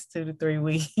 weeks, 2 to 3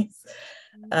 weeks.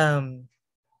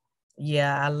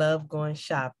 Yeah, I love going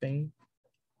shopping.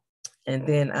 And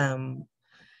then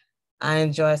I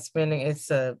enjoy spending,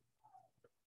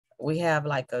 we have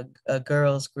like a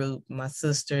girls group, my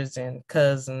sisters and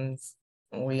cousins.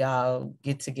 We all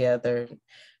get together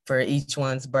for each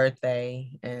one's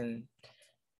birthday and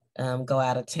go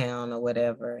out of town or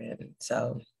whatever. And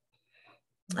so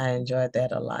I enjoyed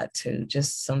that a lot too.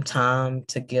 Just some time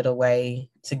to get away,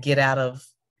 to get out of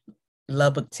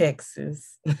Lubbock,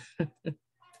 Texas.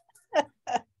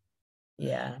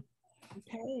 Yeah.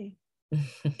 Okay.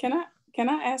 Can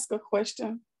I ask a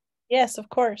question? Yes, of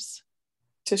course.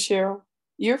 To Cheryl.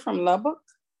 You're from Lubbock?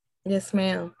 Yes,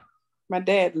 ma'am. My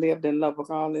dad lived in Lubbock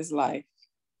all his life.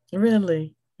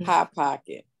 Really? High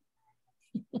Pocket.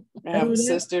 I have a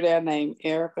sister there named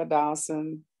Erica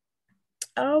Dawson.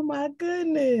 Oh my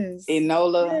goodness.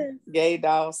 Enola Gay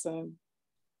Dawson,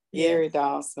 Gary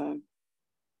Dawson,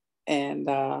 and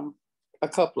a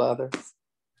couple others.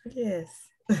 Yes.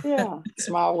 Yeah,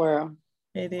 small world.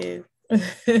 It is.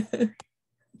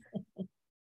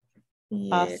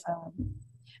 Awesome.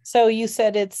 So you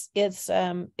said it's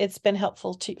been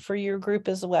helpful for your group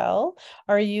as well.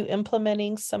 Are you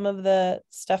implementing some of the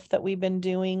stuff that we've been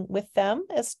doing with them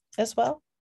as well?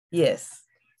 Yes.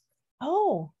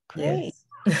 Oh, great.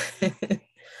 Yes.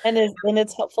 And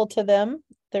it's helpful to them.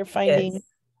 They're finding.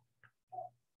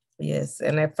 Yes.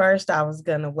 And at first I was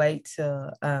gonna wait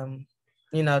till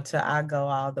till I go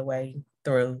all the way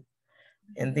through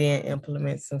and then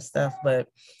implement some stuff. But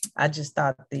I just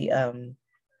thought the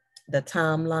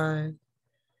timeline,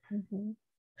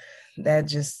 that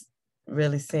just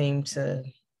really seemed to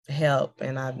help.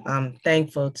 And I'm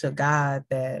thankful to God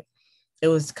that it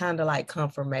was kind of like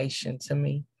confirmation to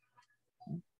me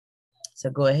to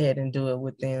go ahead and do it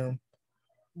with them.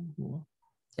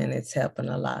 And it's helping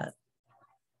a lot.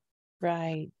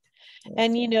 Right.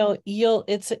 And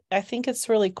I think it's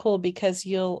really cool because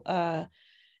you'll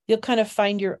kind of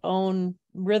find your own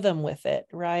rhythm with it,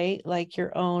 right? Like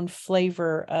your own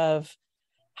flavor of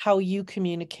how you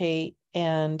communicate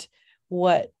and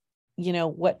what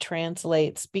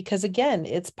translates, because again,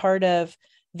 it's part of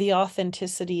the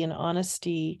authenticity and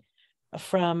honesty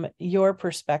from your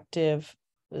perspective,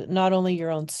 not only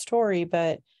your own story,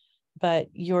 but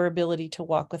your ability to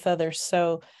walk with others.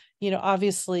 So,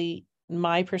 obviously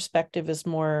my perspective is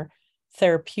more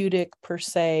therapeutic per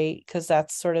se, because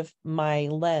that's sort of my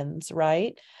lens,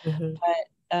 right?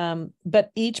 Mm-hmm.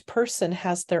 But each person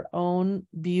has their own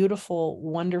beautiful,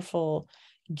 wonderful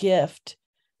gift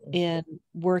in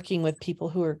working with people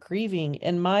who are grieving.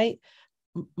 And my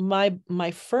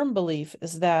firm belief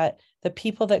is that the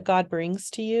people that God brings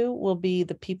to you will be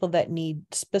the people that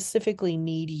specifically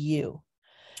need you.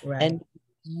 Right. And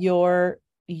your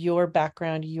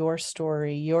background, your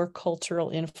story, your cultural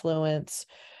influence,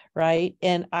 right?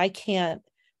 And I can't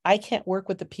work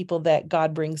with the people that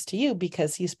God brings to you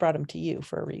because he's brought them to you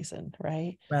for a reason,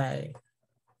 right? Right.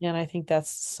 And I think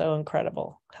that's so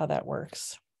incredible how that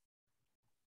works.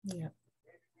 Yeah.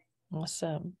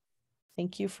 Awesome.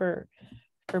 Thank you for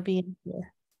being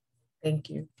here. Thank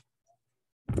you.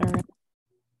 All right.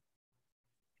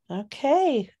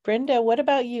 Okay, Brenda, what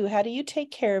about you? How do you take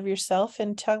care of yourself?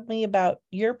 And tell me about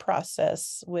your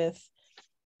process with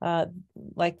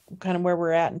like kind of where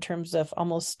we're at in terms of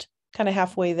almost kind of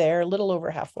halfway there, a little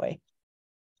over halfway.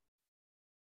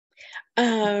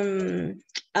 I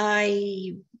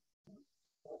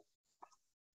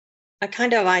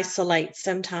kind of isolate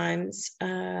sometimes.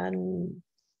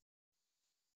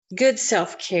 Good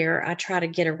self-care. I try to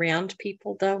get around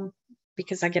people though,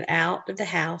 because I get out of the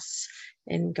house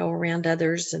and go around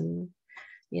others and,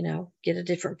 get a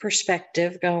different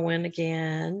perspective going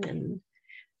again.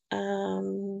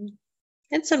 And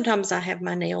sometimes I have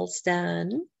my nails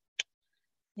done.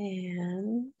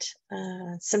 And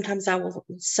sometimes I'll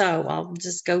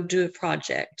just go do a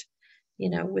project,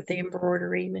 with the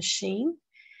embroidery machine.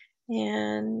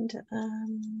 And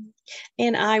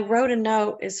I wrote a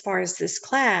note as far as this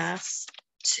class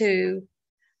to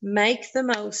make the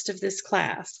most of this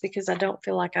class, because I don't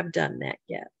feel like I've done that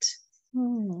yet.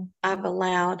 I've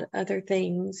allowed other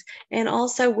things. And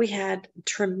also we had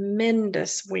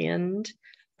tremendous wind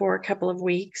for a couple of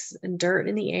weeks and dirt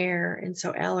in the air. And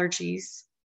so allergies,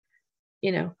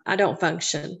 I don't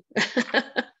function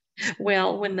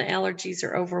well when the allergies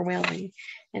are overwhelming.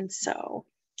 And so,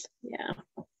 yeah.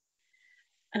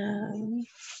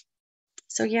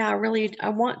 So yeah, I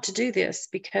want to do this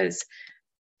because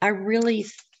I really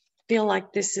feel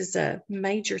like this is a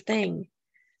major thing,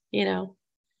 a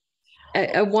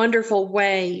wonderful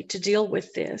way to deal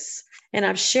with this. And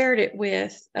I've shared it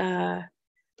with a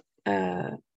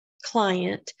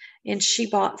client, and she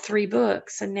bought 3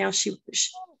 books, and now she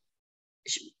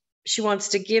wants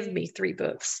to give me 3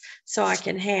 books so I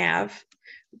can have,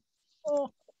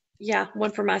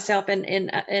 one for myself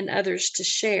and others to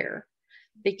share,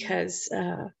 because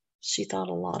she thought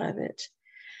a lot of it.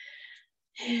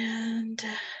 And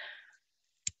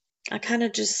I kind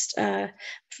of just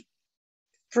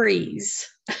freeze.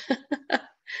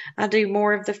 I do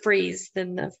more of the freeze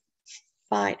than the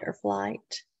fight or flight.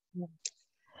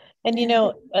 And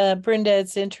Brenda,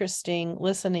 it's interesting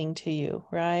listening to you,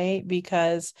 right?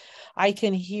 Because I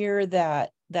can hear that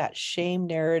shame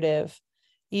narrative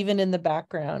even in the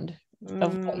background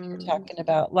of what you're talking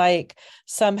about. Like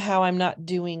somehow I'm not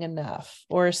doing enough,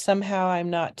 or somehow I'm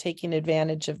not taking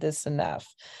advantage of this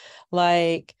enough.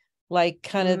 Like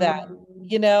kind of that,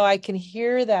 I can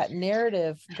hear that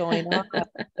narrative going on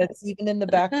that's even in the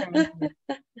background.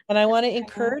 And I want to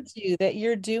encourage you that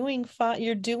you're doing fine.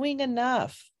 You're doing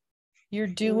enough. You're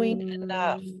doing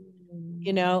enough.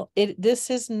 This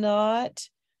is not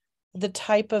the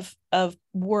type of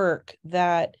work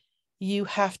that you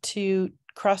have to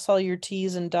cross all your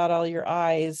T's and dot all your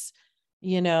I's,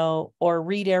 or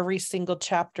read every single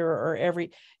chapter or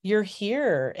you're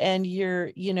here, and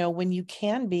you're, when you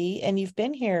can be, and you've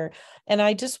been here. And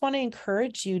I just want to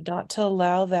encourage you not to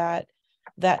allow that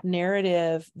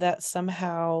narrative that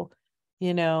somehow,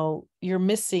 you're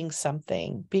missing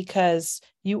something, because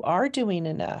you are doing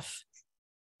enough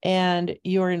and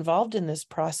you're involved in this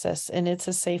process, and it's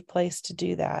a safe place to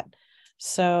do that.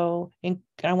 So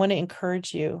I want to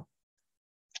encourage you.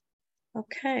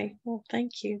 Okay. Well,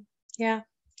 thank you. Yeah.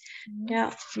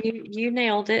 Yeah. You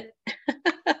nailed it.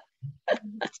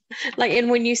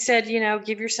 And when you said,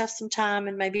 give yourself some time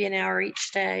and maybe an hour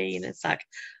each day, and it's like,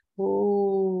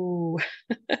 ooh,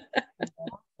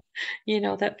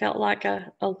 that felt like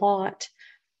a lot.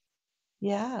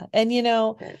 Yeah. And, you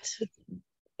know, But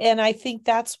and I think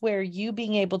that's where you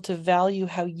being able to value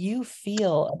how you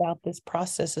feel about this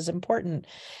process is important.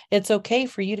 It's okay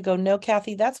for you to go, no,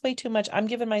 Kathy, that's way too much. I'm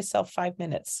giving myself 5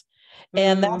 minutes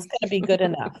and that's going to be good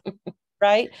enough.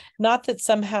 Right? Not that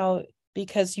somehow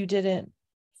because you didn't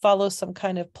follow some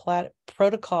kind of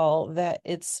protocol that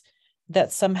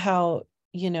somehow,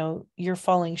 you know, you're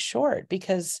falling short,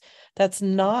 because that's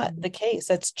not the case.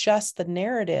 That's just the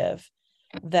narrative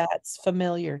that's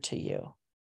familiar to you.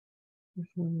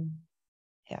 mhm.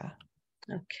 Yeah.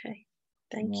 Okay.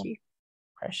 Thank Yeah. you.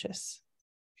 Precious.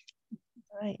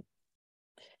 Right.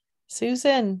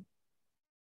 Susan,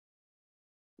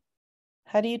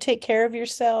 how do you take care of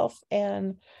yourself?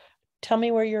 And tell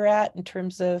me where you're at in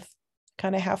terms of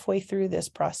kind of halfway through this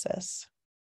process.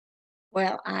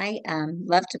 Well, I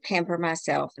love to pamper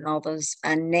myself and all those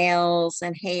nails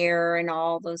and hair and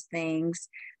all those things.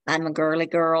 I'm a girly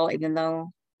girl, even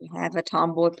though I have a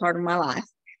tomboy part of my life.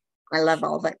 I love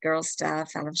all that girl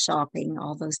stuff. I love shopping,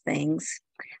 all those things.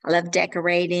 I love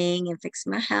decorating and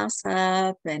fixing my house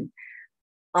up, and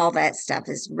all that stuff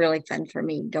is really fun for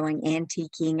me. Going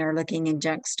antiquing or looking in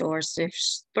junk stores,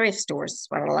 thrift stores is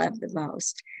what I love the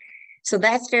most. So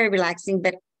that's very relaxing.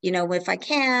 But you know, if I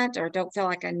can't or don't feel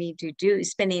like I need to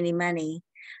spend any money,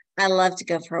 I love to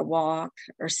go for a walk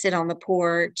or sit on the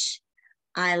porch.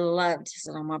 I love to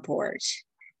sit on my porch.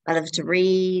 I love to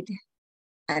read.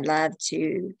 I love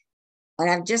to, and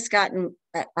I've just gotten,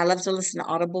 I love to listen to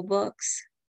audible books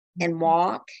and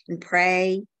walk and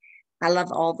pray. I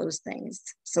love all those things.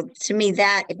 So to me,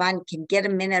 that if I can get a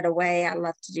minute away, I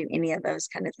love to do any of those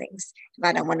kind of things if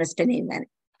I don't want to spend any money.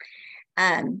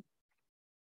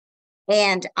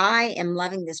 And I am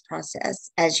loving this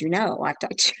process. As you know, I've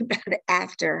talked to you about it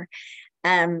after.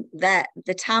 That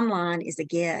the timeline is a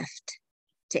gift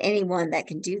to anyone that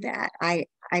can do that. I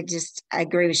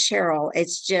agree with Cheryl.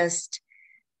 It's just,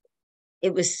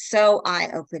 it was so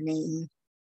eye-opening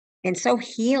and so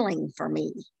healing for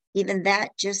me. Even that,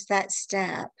 just that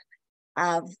step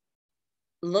of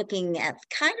looking at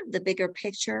kind of the bigger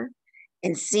picture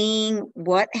and seeing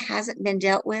what hasn't been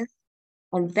dealt with.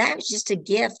 And that was just a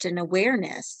gift and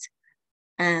awareness.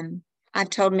 I've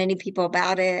told many people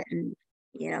about it, and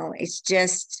you know, it's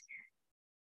just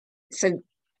so.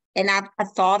 And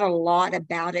I've thought a lot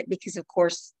about it because, of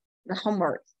course, the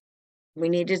homework, we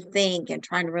need to think and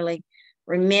trying to really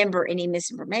remember any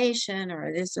misinformation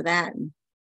or this or that. And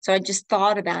so I just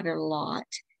thought about it a lot.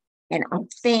 And I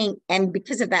think, and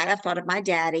because of that, I thought of my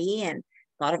daddy and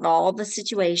thought of all the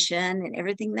situation and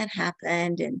everything that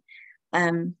happened.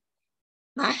 And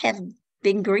I have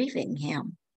been grieving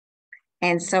him.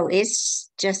 And so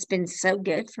it's just been so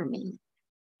good for me.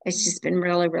 It's just been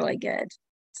really, really good.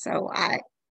 So I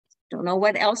don't know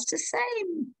what else to say,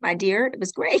 my dear. It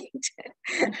was great.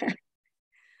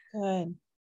 Good.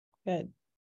 Good.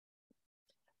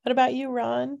 What about you,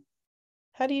 Ron?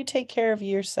 How do you take care of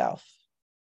yourself?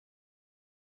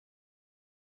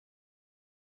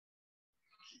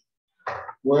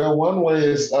 Well, one way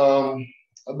is I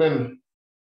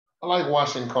like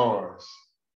washing cars.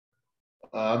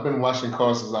 I've been washing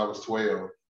cars since I was 12.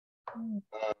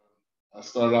 I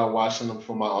started out washing them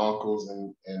for my uncles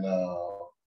and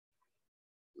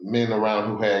men around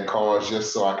who had cars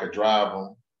just so I could drive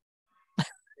them.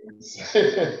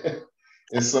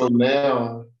 And so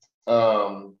now,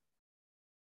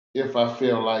 if I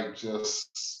feel like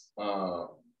just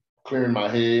clearing my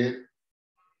head,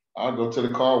 I'll go to the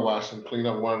car wash and clean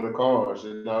up one of the cars,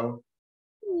 you know,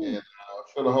 and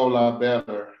feel a whole lot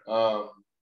better.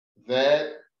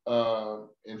 That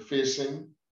and fishing.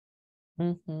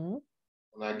 Mm-hmm.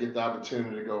 When I get the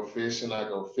opportunity to go fishing, I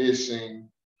go fishing.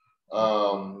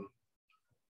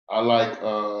 I like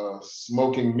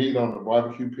smoking meat on the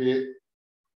barbecue pit.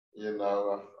 You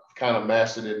know, I've kind of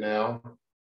mastered it now.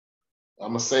 I'm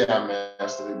gonna say I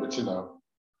mastered it, but you know,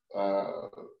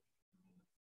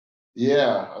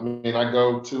 yeah. I mean, I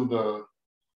go to the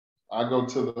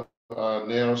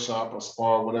nail shop or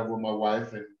spa, or whatever, with my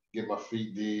wife and get my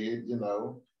feet did. You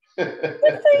know. Good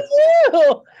for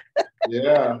you.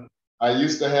 Yeah. I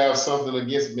used to have something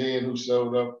against men who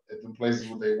showed up at the places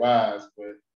with their wives,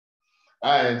 but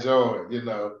I enjoy it, you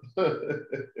know.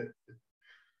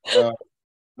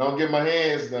 Don't get my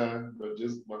hands done, but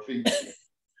just my feet.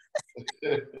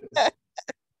 But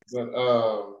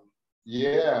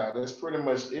yeah, that's pretty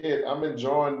much it. I'm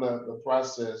enjoying the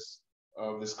process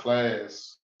of this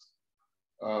class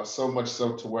so much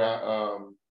so to where I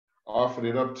offered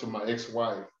it up to my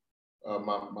ex-wife,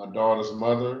 my daughter's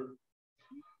mother.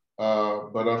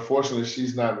 But unfortunately,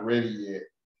 she's not ready yet.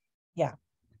 Yeah.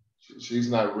 She's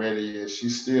not ready yet.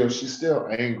 She's still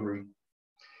angry.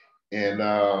 And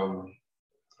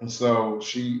so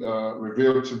she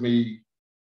revealed to me,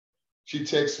 she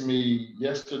texted me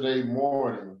yesterday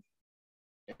morning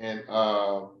and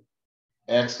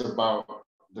asked about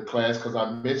the class because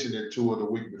I mentioned it to her the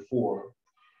week before.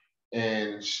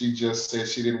 And she just said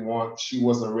she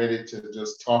wasn't ready to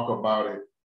just talk about it,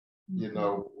 you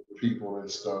know, with people and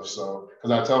stuff. So,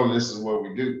 because I told her this is what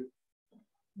we do.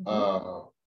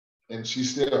 And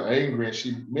she's still angry. And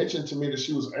she mentioned to me that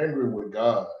she was angry with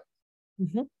God.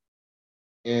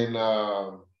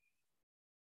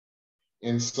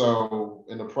 And so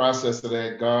in the process of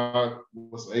that, God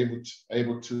was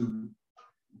able to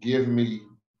give me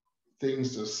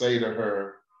things to say to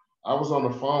her. I was on the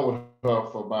phone with her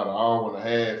for about an hour and a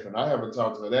half, and I haven't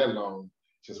talked to her that long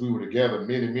since we were together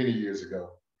many, many years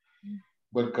ago.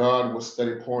 But God was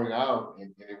steady pouring out,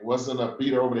 and it wasn't a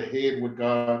beat over the head with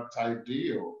God type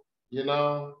deal, you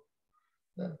know?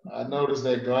 I noticed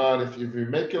that God, if you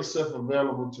make yourself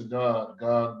available to God,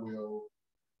 God will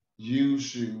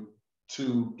use you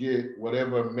to get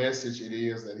whatever message it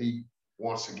is that he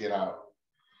wants to get out.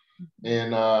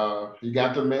 And he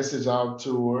got the message out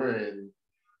to her, and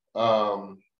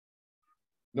no,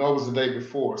 it was the day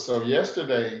before. So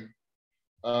yesterday,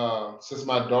 since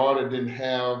my daughter didn't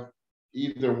have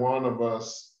either one of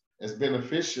us as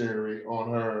beneficiary on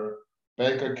her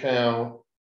bank account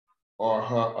or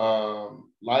her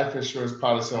life insurance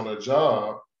policy on her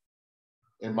job,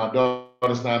 and my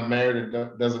daughter's not married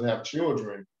and doesn't have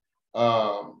children,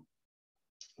 I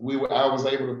was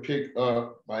able to pick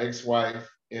up my ex-wife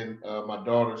and my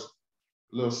daughter's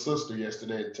little sister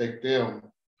yesterday and take them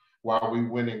while we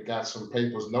went and got some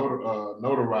papers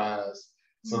notarized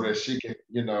so that she can,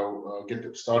 you know,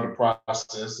 start the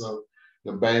process of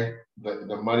the bank,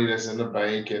 the money that's in the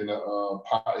bank and the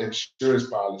insurance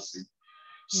policy.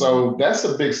 So that's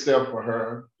a big step for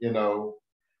her, you know.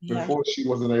 Before she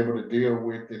wasn't able to deal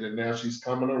with it, and now she's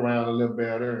coming around a little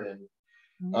better. And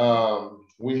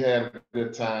we had a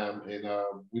good time, and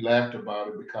we laughed about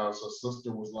it because her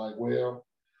sister was like, "Well,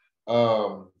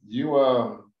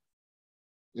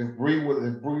 if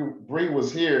Bree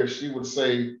was here, she would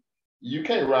say, you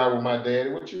can't ride with my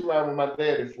daddy. What you ride with my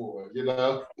daddy for?" You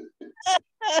know.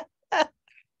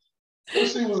 So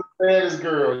she was the baddest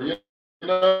girl, you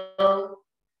know.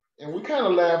 And we kind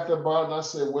of laughed about it. And I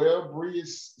said, well, Bree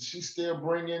she's still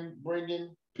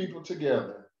bringing people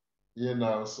together, you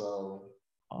know. So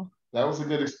that was a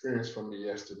good experience for me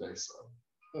yesterday. So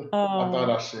I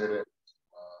thought I'd share that.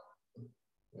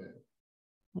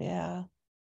 Yeah.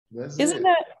 Isn't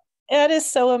that is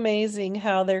so amazing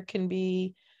how there can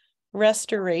be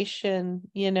restoration,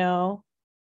 you know,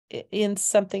 in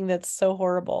something that's so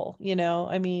horrible, you know.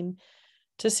 I mean,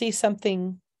 to see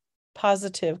something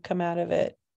positive come out of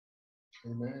it.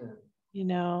 Amen. You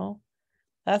know,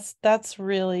 I'm so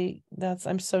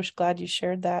glad you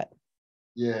shared that.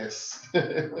 Yes.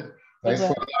 Thanks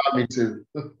for allowing me to.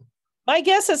 My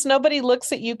guess is nobody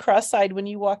looks at you cross-eyed when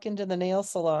you walk into the nail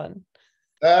salon.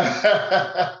 Look,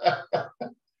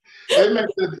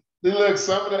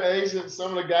 some of the Asians,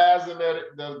 some of the guys in there,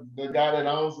 the guy that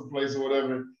owns the place or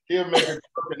whatever, he'll make a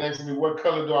joke and ask me, what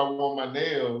color do I want my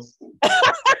nails?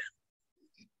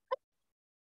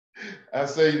 I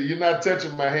say, you're not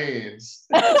touching my hands.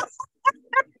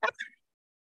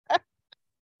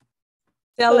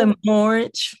 Tell him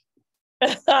orange.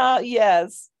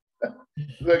 Yes.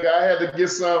 Look, I had to get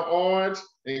some orange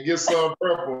and get some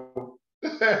purple.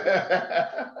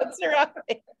 That's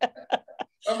right.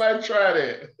 I might try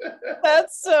that.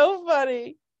 That's so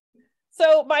funny.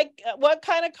 So, Mike, what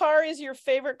kind of car is your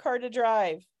favorite car to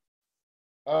drive?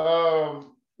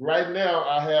 Right now,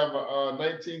 I have a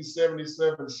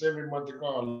 1977 Chevy Monte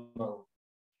Carlo,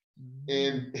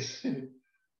 and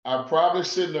I probably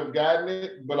shouldn't have gotten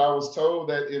it, but I was told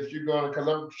that if you're going to, because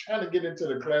I'm trying to get into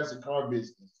the classic car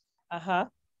business.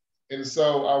 And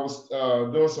so I was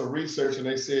doing some research, and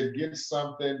they said, get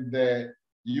something that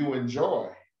you enjoy.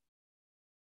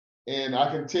 And I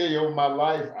can tell you over my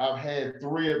life, I've had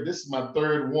this is my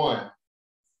third one.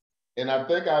 And I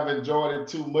think I've enjoyed it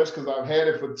too much because I've had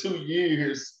it for 2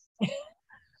 years.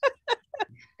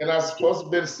 And I was supposed to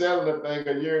have been selling the thing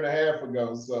a year and a half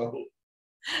ago. So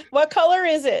what color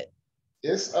is it?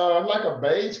 It's like a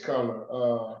beige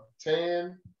color,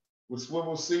 tan with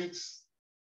swivel seats.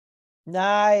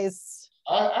 Nice.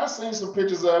 I've seen some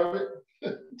pictures of it.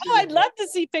 Oh, I'd love to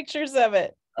see pictures of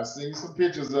it. I've seen some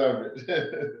pictures of it.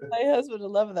 My husband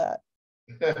would love that.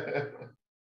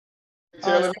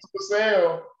 Telling us for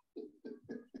sale.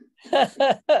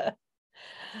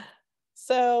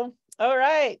 So, all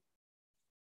right.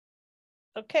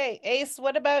 Okay, Ace,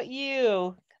 what about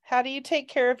you? How do you take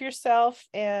care of yourself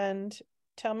and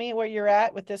Tell me where you're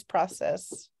at with this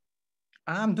process.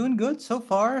 I'm doing good so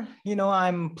far. You know,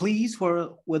 I'm pleased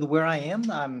with where I am.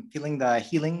 I'm feeling the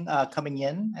healing coming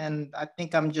in, and I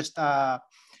think I'm just um,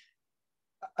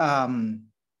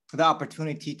 the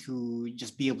opportunity to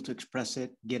just be able to express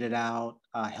it, get it out,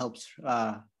 helps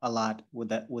a lot with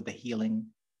the healing.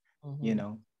 You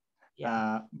know.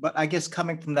 Yeah. But I guess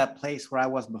coming from that place where I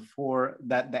was before,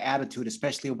 that the attitude,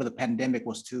 especially over the pandemic,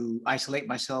 was to isolate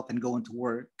myself and go into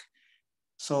work.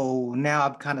 So now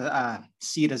I've kind of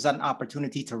see it as an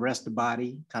opportunity to rest the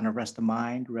body, kind of rest the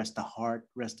mind, rest the heart,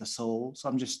 rest the soul. So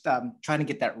I'm just trying to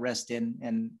get that rest in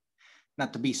and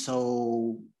not to be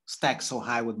so stacked so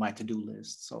high with my to-do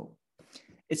list. So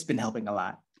it's been helping a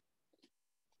lot.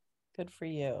 Good for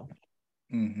you.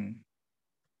 Mm-hmm.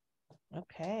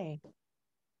 Okay.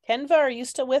 Kenva, are you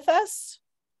still with us?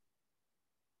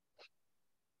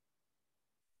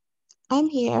 I'm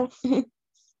here.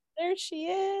 There she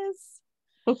is.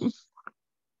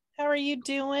 How are you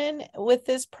doing with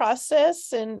this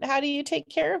process, and how do you take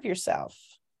care of yourself?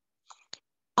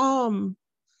 I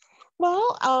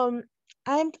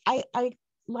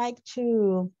like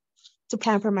to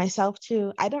pamper myself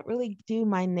too. I don't really do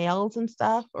my nails and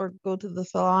stuff or go to the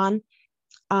salon.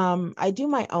 I do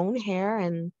my own hair,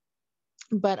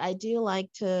 but I do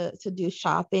like to do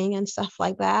shopping and stuff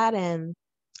like that, and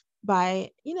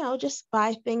just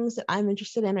buy things that I'm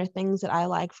interested in or things that I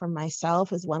like for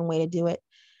myself is one way to do it.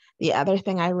 The other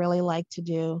thing I really like to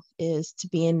do is to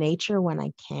be in nature when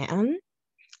I can.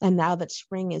 And now that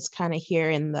spring is kind of here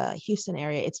in the Houston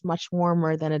area, it's much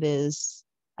warmer than it is,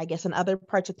 I guess, in other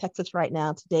parts of Texas right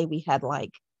now. Today we had I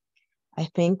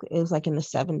think it was like in the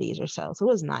 70s or so. So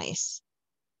it was nice.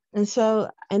 And so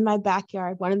in my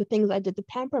backyard, one of the things I did to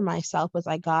pamper myself was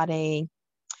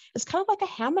it's kind of like a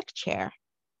hammock chair.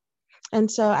 And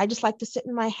so I just like to sit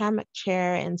in my hammock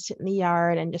chair and sit in the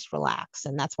yard and just relax.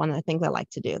 And that's one of the things I like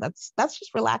to do. That's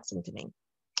just relaxing to me.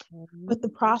 Mm-hmm. With the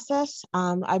process,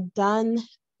 I've done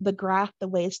the graph the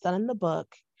way it's done in the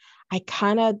book. I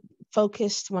kind of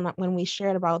focused when we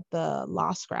shared about the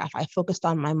loss graph, I focused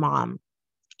on my mom,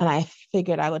 and I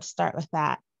figured I would start with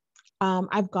that.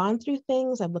 I've gone through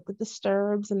things. I've looked at the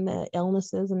disturbs and the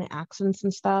illnesses and the accidents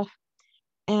and stuff.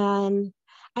 And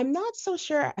I'm not so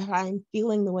sure if I'm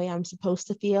feeling the way I'm supposed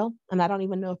to feel. And I don't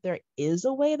even know if there is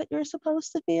a way that you're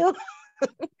supposed to feel.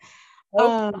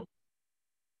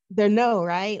 There no,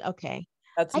 right? Okay.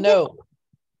 That's no.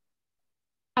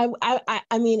 I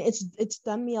mean, it's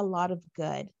done me a lot of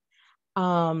good.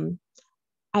 And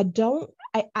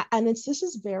this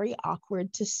is very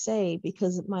awkward to say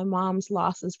because my mom's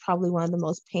loss is probably one of the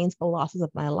most painful losses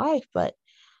of my life, but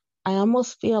I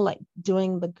almost feel like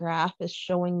doing the graph is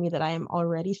showing me that I am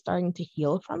already starting to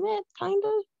heal from it, kind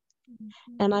of.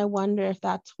 Mm-hmm. And I wonder if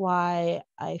that's why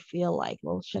I feel like,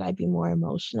 well, should I be more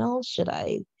emotional? Should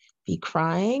I be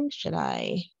crying? Should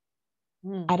I?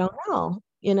 I don't know.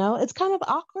 It's kind of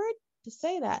awkward to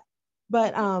say that,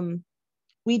 but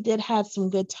we did have some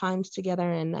good times together,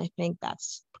 and I think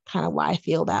that's kind of why I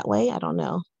feel that way. I don't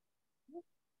know.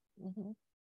 Mm-hmm.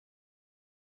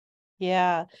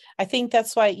 Yeah, I think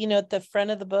that's why, at the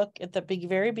front of the book, at the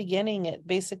very beginning, it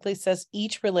basically says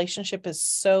each relationship is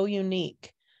so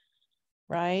unique,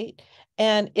 right?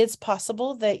 And it's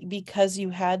possible that because you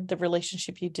had the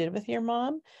relationship you did with your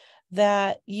mom,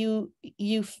 that you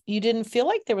didn't feel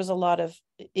like there was a lot of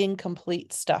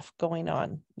incomplete stuff going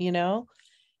on,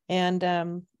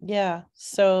 And yeah,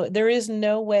 so there is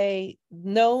no way,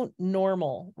 no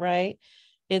normal, right?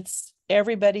 It's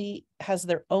everybody has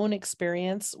their own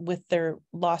experience with their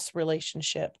lost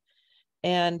relationship,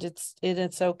 and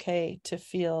it's okay to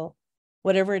feel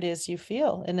whatever it is you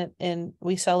feel, and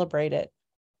we celebrate it.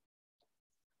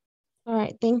 All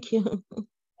right, thank you.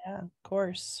 Yeah, of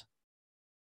course.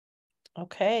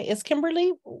 Okay, is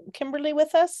Kimberly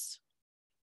with us?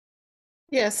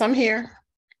 Yes, I'm here.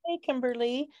 Hey,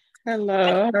 Kimberly.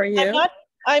 Hello, how are you?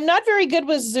 I'm not very good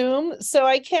with Zoom, so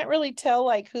I can't really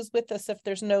tell who's with us if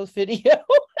there's no video.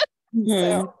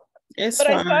 Mm-hmm. But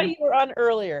fine. I saw you were on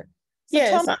earlier. So yes.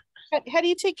 Tell me, how do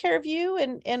you take care of you,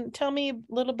 and tell me a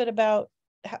little bit about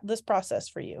this process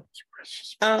for you.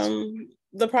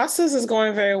 The process is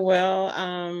going very well.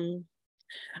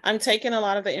 I'm taking a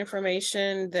lot of the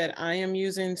information that I am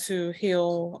using to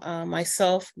heal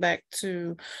myself back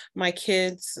to my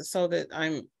kids so that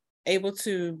I'm able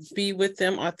to be with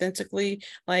them authentically,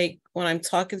 like when I'm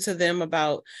talking to them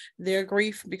about their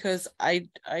grief, because I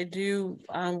do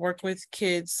work with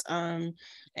kids and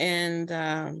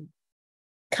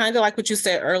kind of like what you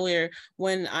said earlier,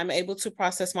 when I'm able to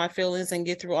process my feelings and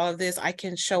get through all of this, I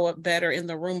can show up better in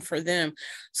the room for them.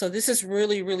 So this is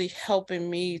really, really helping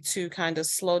me to kind of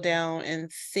slow down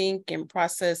and think and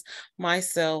process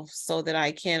myself so that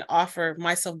I can offer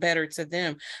myself better to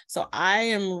them. So I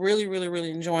am really, really,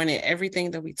 really enjoying it.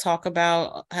 Everything that we talk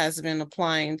about has been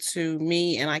applying to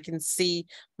me, and I can see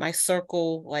my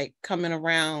circle like coming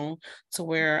around to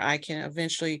where I can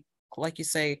eventually, like you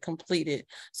say, complete it.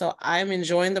 So I'm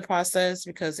enjoying the process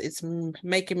because it's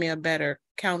making me a better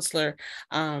counselor,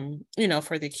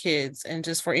 for the kids and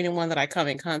just for anyone that I come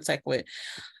in contact with.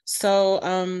 So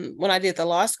when I did the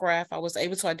loss graph, I was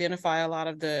able to identify a lot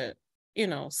of the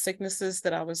sicknesses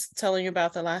that I was telling you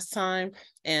about the last time,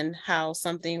 and how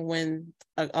something, when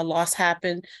a loss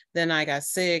happened, then I got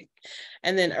sick.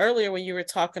 And then earlier when you were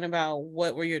talking about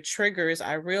what were your triggers,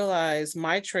 I realized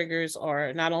my triggers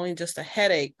are not only just a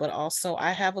headache, but also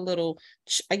I get a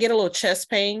little chest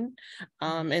pain.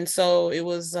 And so it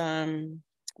was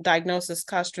diagnosis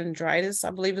costochondritis, I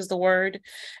believe is the word.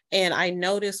 And I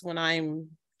notice when I'm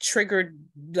triggered,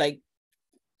 like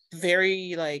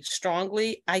very like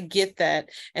strongly, I get that.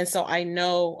 And so I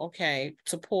know, okay,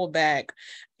 to pull back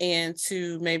and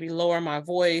to maybe lower my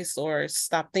voice or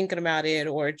stop thinking about it,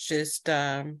 or just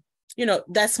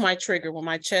that's my trigger, when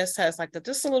my chest has like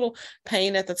just a little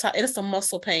pain at the top. It's a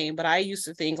muscle pain, but I used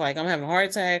to think like I'm having a heart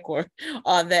attack or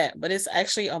all that, but it's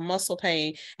actually a muscle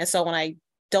pain. And so when I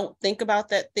don't think about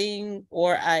that thing,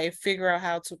 or I figure out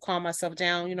how to calm myself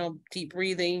down, deep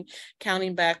breathing,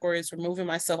 counting backwards, removing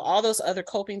myself, all those other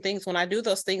coping things, when I do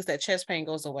those things, that chest pain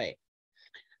goes away.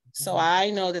 So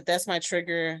I know that that's my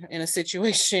trigger in a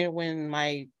situation when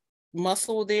my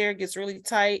muscle there gets really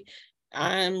tight.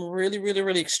 I'm really, really,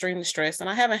 really extremely stressed, and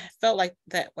I haven't felt like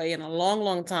that way in a long,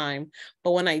 long time.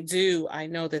 But when I do, I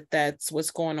know that that's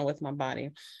what's going on with my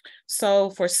body. So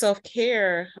for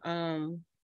self-care,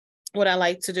 what I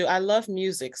like to do, I love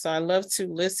music. So I love to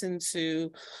listen to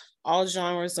all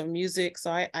genres of music.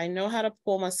 So I know how to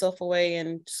pull myself away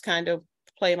and just kind of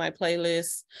play my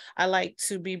playlist. I like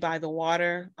to be by the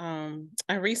water.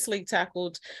 I recently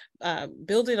tackled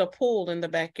building a pool in the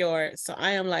backyard. So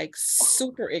I am like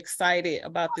super excited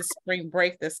about this spring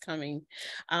break that's coming.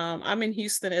 I'm in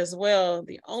Houston as well.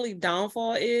 The only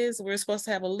downfall is we're supposed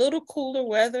to have a little cooler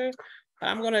weather.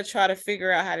 I'm going to try to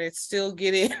figure out how to still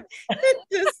get in and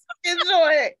just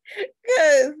enjoy it,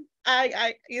 because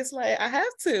it's like I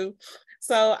have to.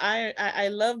 So I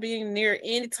love being near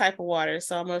any type of water.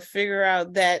 So I'm going to figure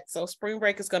out that. So spring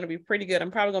break is going to be pretty good. I'm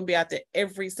probably going to be out there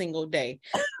every single day,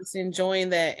 just enjoying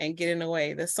that and getting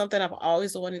away. That's something I've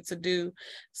always wanted to do.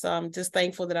 So I'm just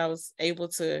thankful that I was able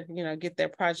to, get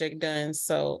that project done.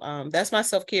 So that's my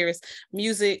self-care, is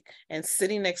music and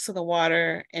sitting next to the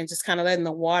water and just kind of letting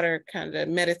the water kind of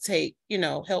meditate,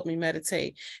 help me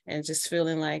meditate, and just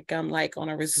feeling like I'm like on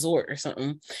a resort or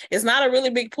something. It's not a really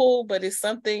big pool, but it's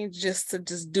something just to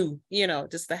just do,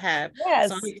 just to have. Yes.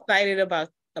 So I'm excited about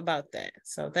that.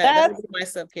 So that would be my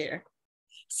self-care.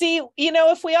 See,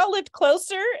 if we all lived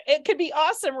closer, it could be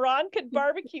awesome. Ron could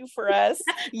barbecue for us.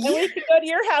 Yeah. And we could go to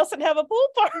your house and have a pool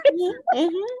party.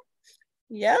 Mm-hmm.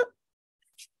 Yep.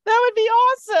 That would be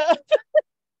awesome.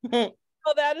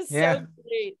 Oh, that is so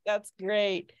great. That's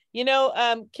great.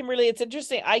 Kimberly, it's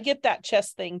interesting. I get that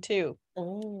chest thing too.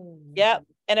 Oh. Yep.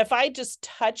 And if I just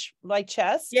touch my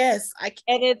chest, yes,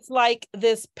 and it's like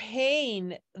this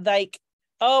pain, like,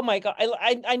 oh my God,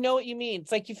 I know what you mean.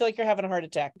 It's like you feel like you're having a heart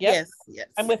attack. Yep. Yes.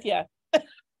 I'm with you. I'm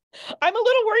a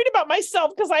little worried about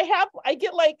myself because I have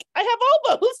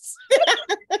elbows.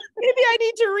 Maybe I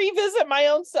need to revisit my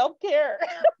own self-care.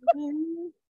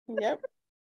 Yep.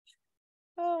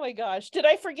 Oh my gosh. Did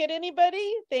I forget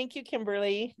anybody? Thank you,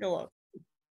 Kimberly. You're welcome.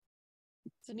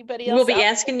 Is anybody else? We'll be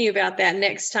asking you about that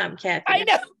next time, Kathy. I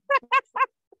know.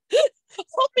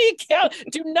 Hold me account.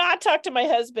 Do not talk to my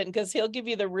husband, because he'll give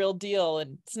you the real deal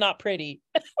and it's not pretty.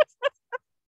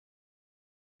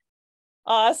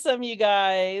 Awesome, you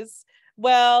guys.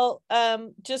 Well,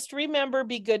 just remember,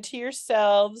 be good to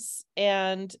yourselves.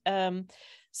 And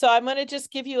so I'm going to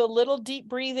just give you a little deep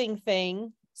breathing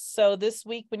thing. So this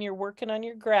week when you're working on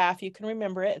your graph, you can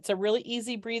remember it. It's a really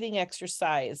easy breathing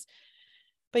exercise,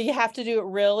 but you have to do it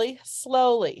really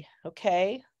slowly.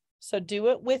 Okay. So do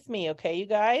it with me. Okay, you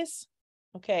guys.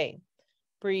 Okay.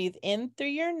 Breathe in through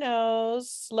your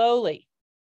nose slowly.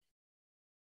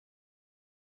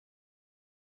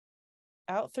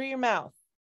 Out through your mouth.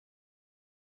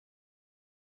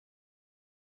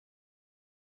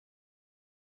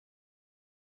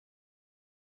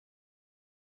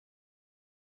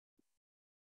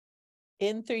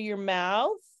 In through your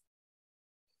mouth.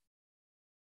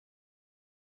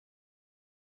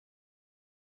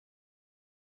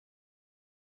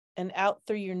 and out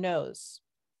through your nose.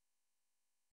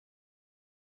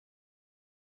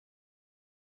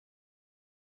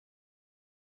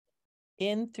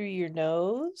 In through your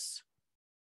nose.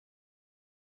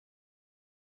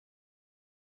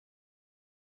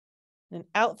 And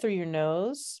out through your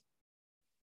nose.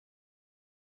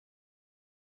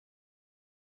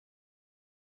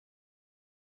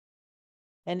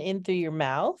 And in through your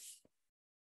mouth.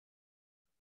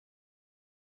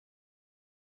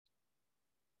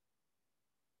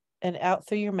 And out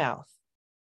through your mouth.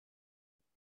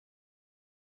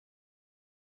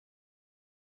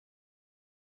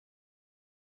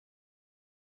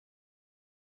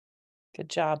 Good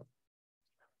job.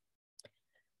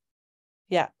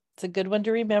 Yeah, it's a good one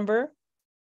to remember.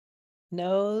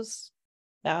 Nose,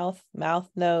 mouth, mouth,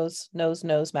 nose, nose,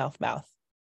 nose, mouth, mouth.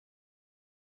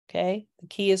 Okay, the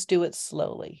key is do it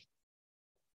slowly.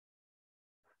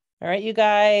 All right, you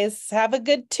guys, have a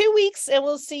good 2 weeks and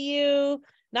we'll see you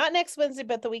not next Wednesday,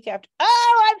 but the week after.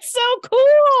 Oh, that's so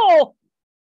cool.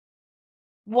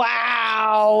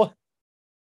 Wow.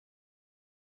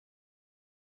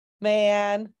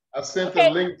 Man. I sent the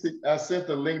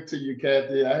link to you,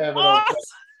 Kathy. I have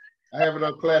it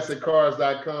on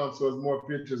classiccars.com, so there's more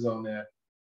pictures on there.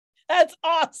 That's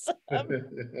awesome.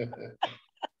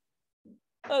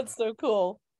 That's so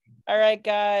cool. All right,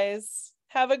 guys.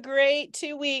 Have a great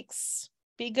 2 weeks.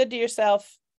 Be good to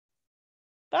yourself.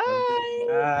 Bye.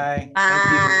 Bye.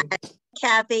 Bye, Thank you.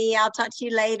 Kathy. I'll talk to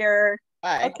you later.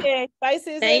 Bye. Okay. Bye,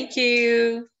 Susan. Thank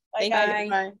you. Bye, Thank guys. you.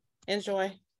 Bye.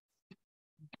 Enjoy.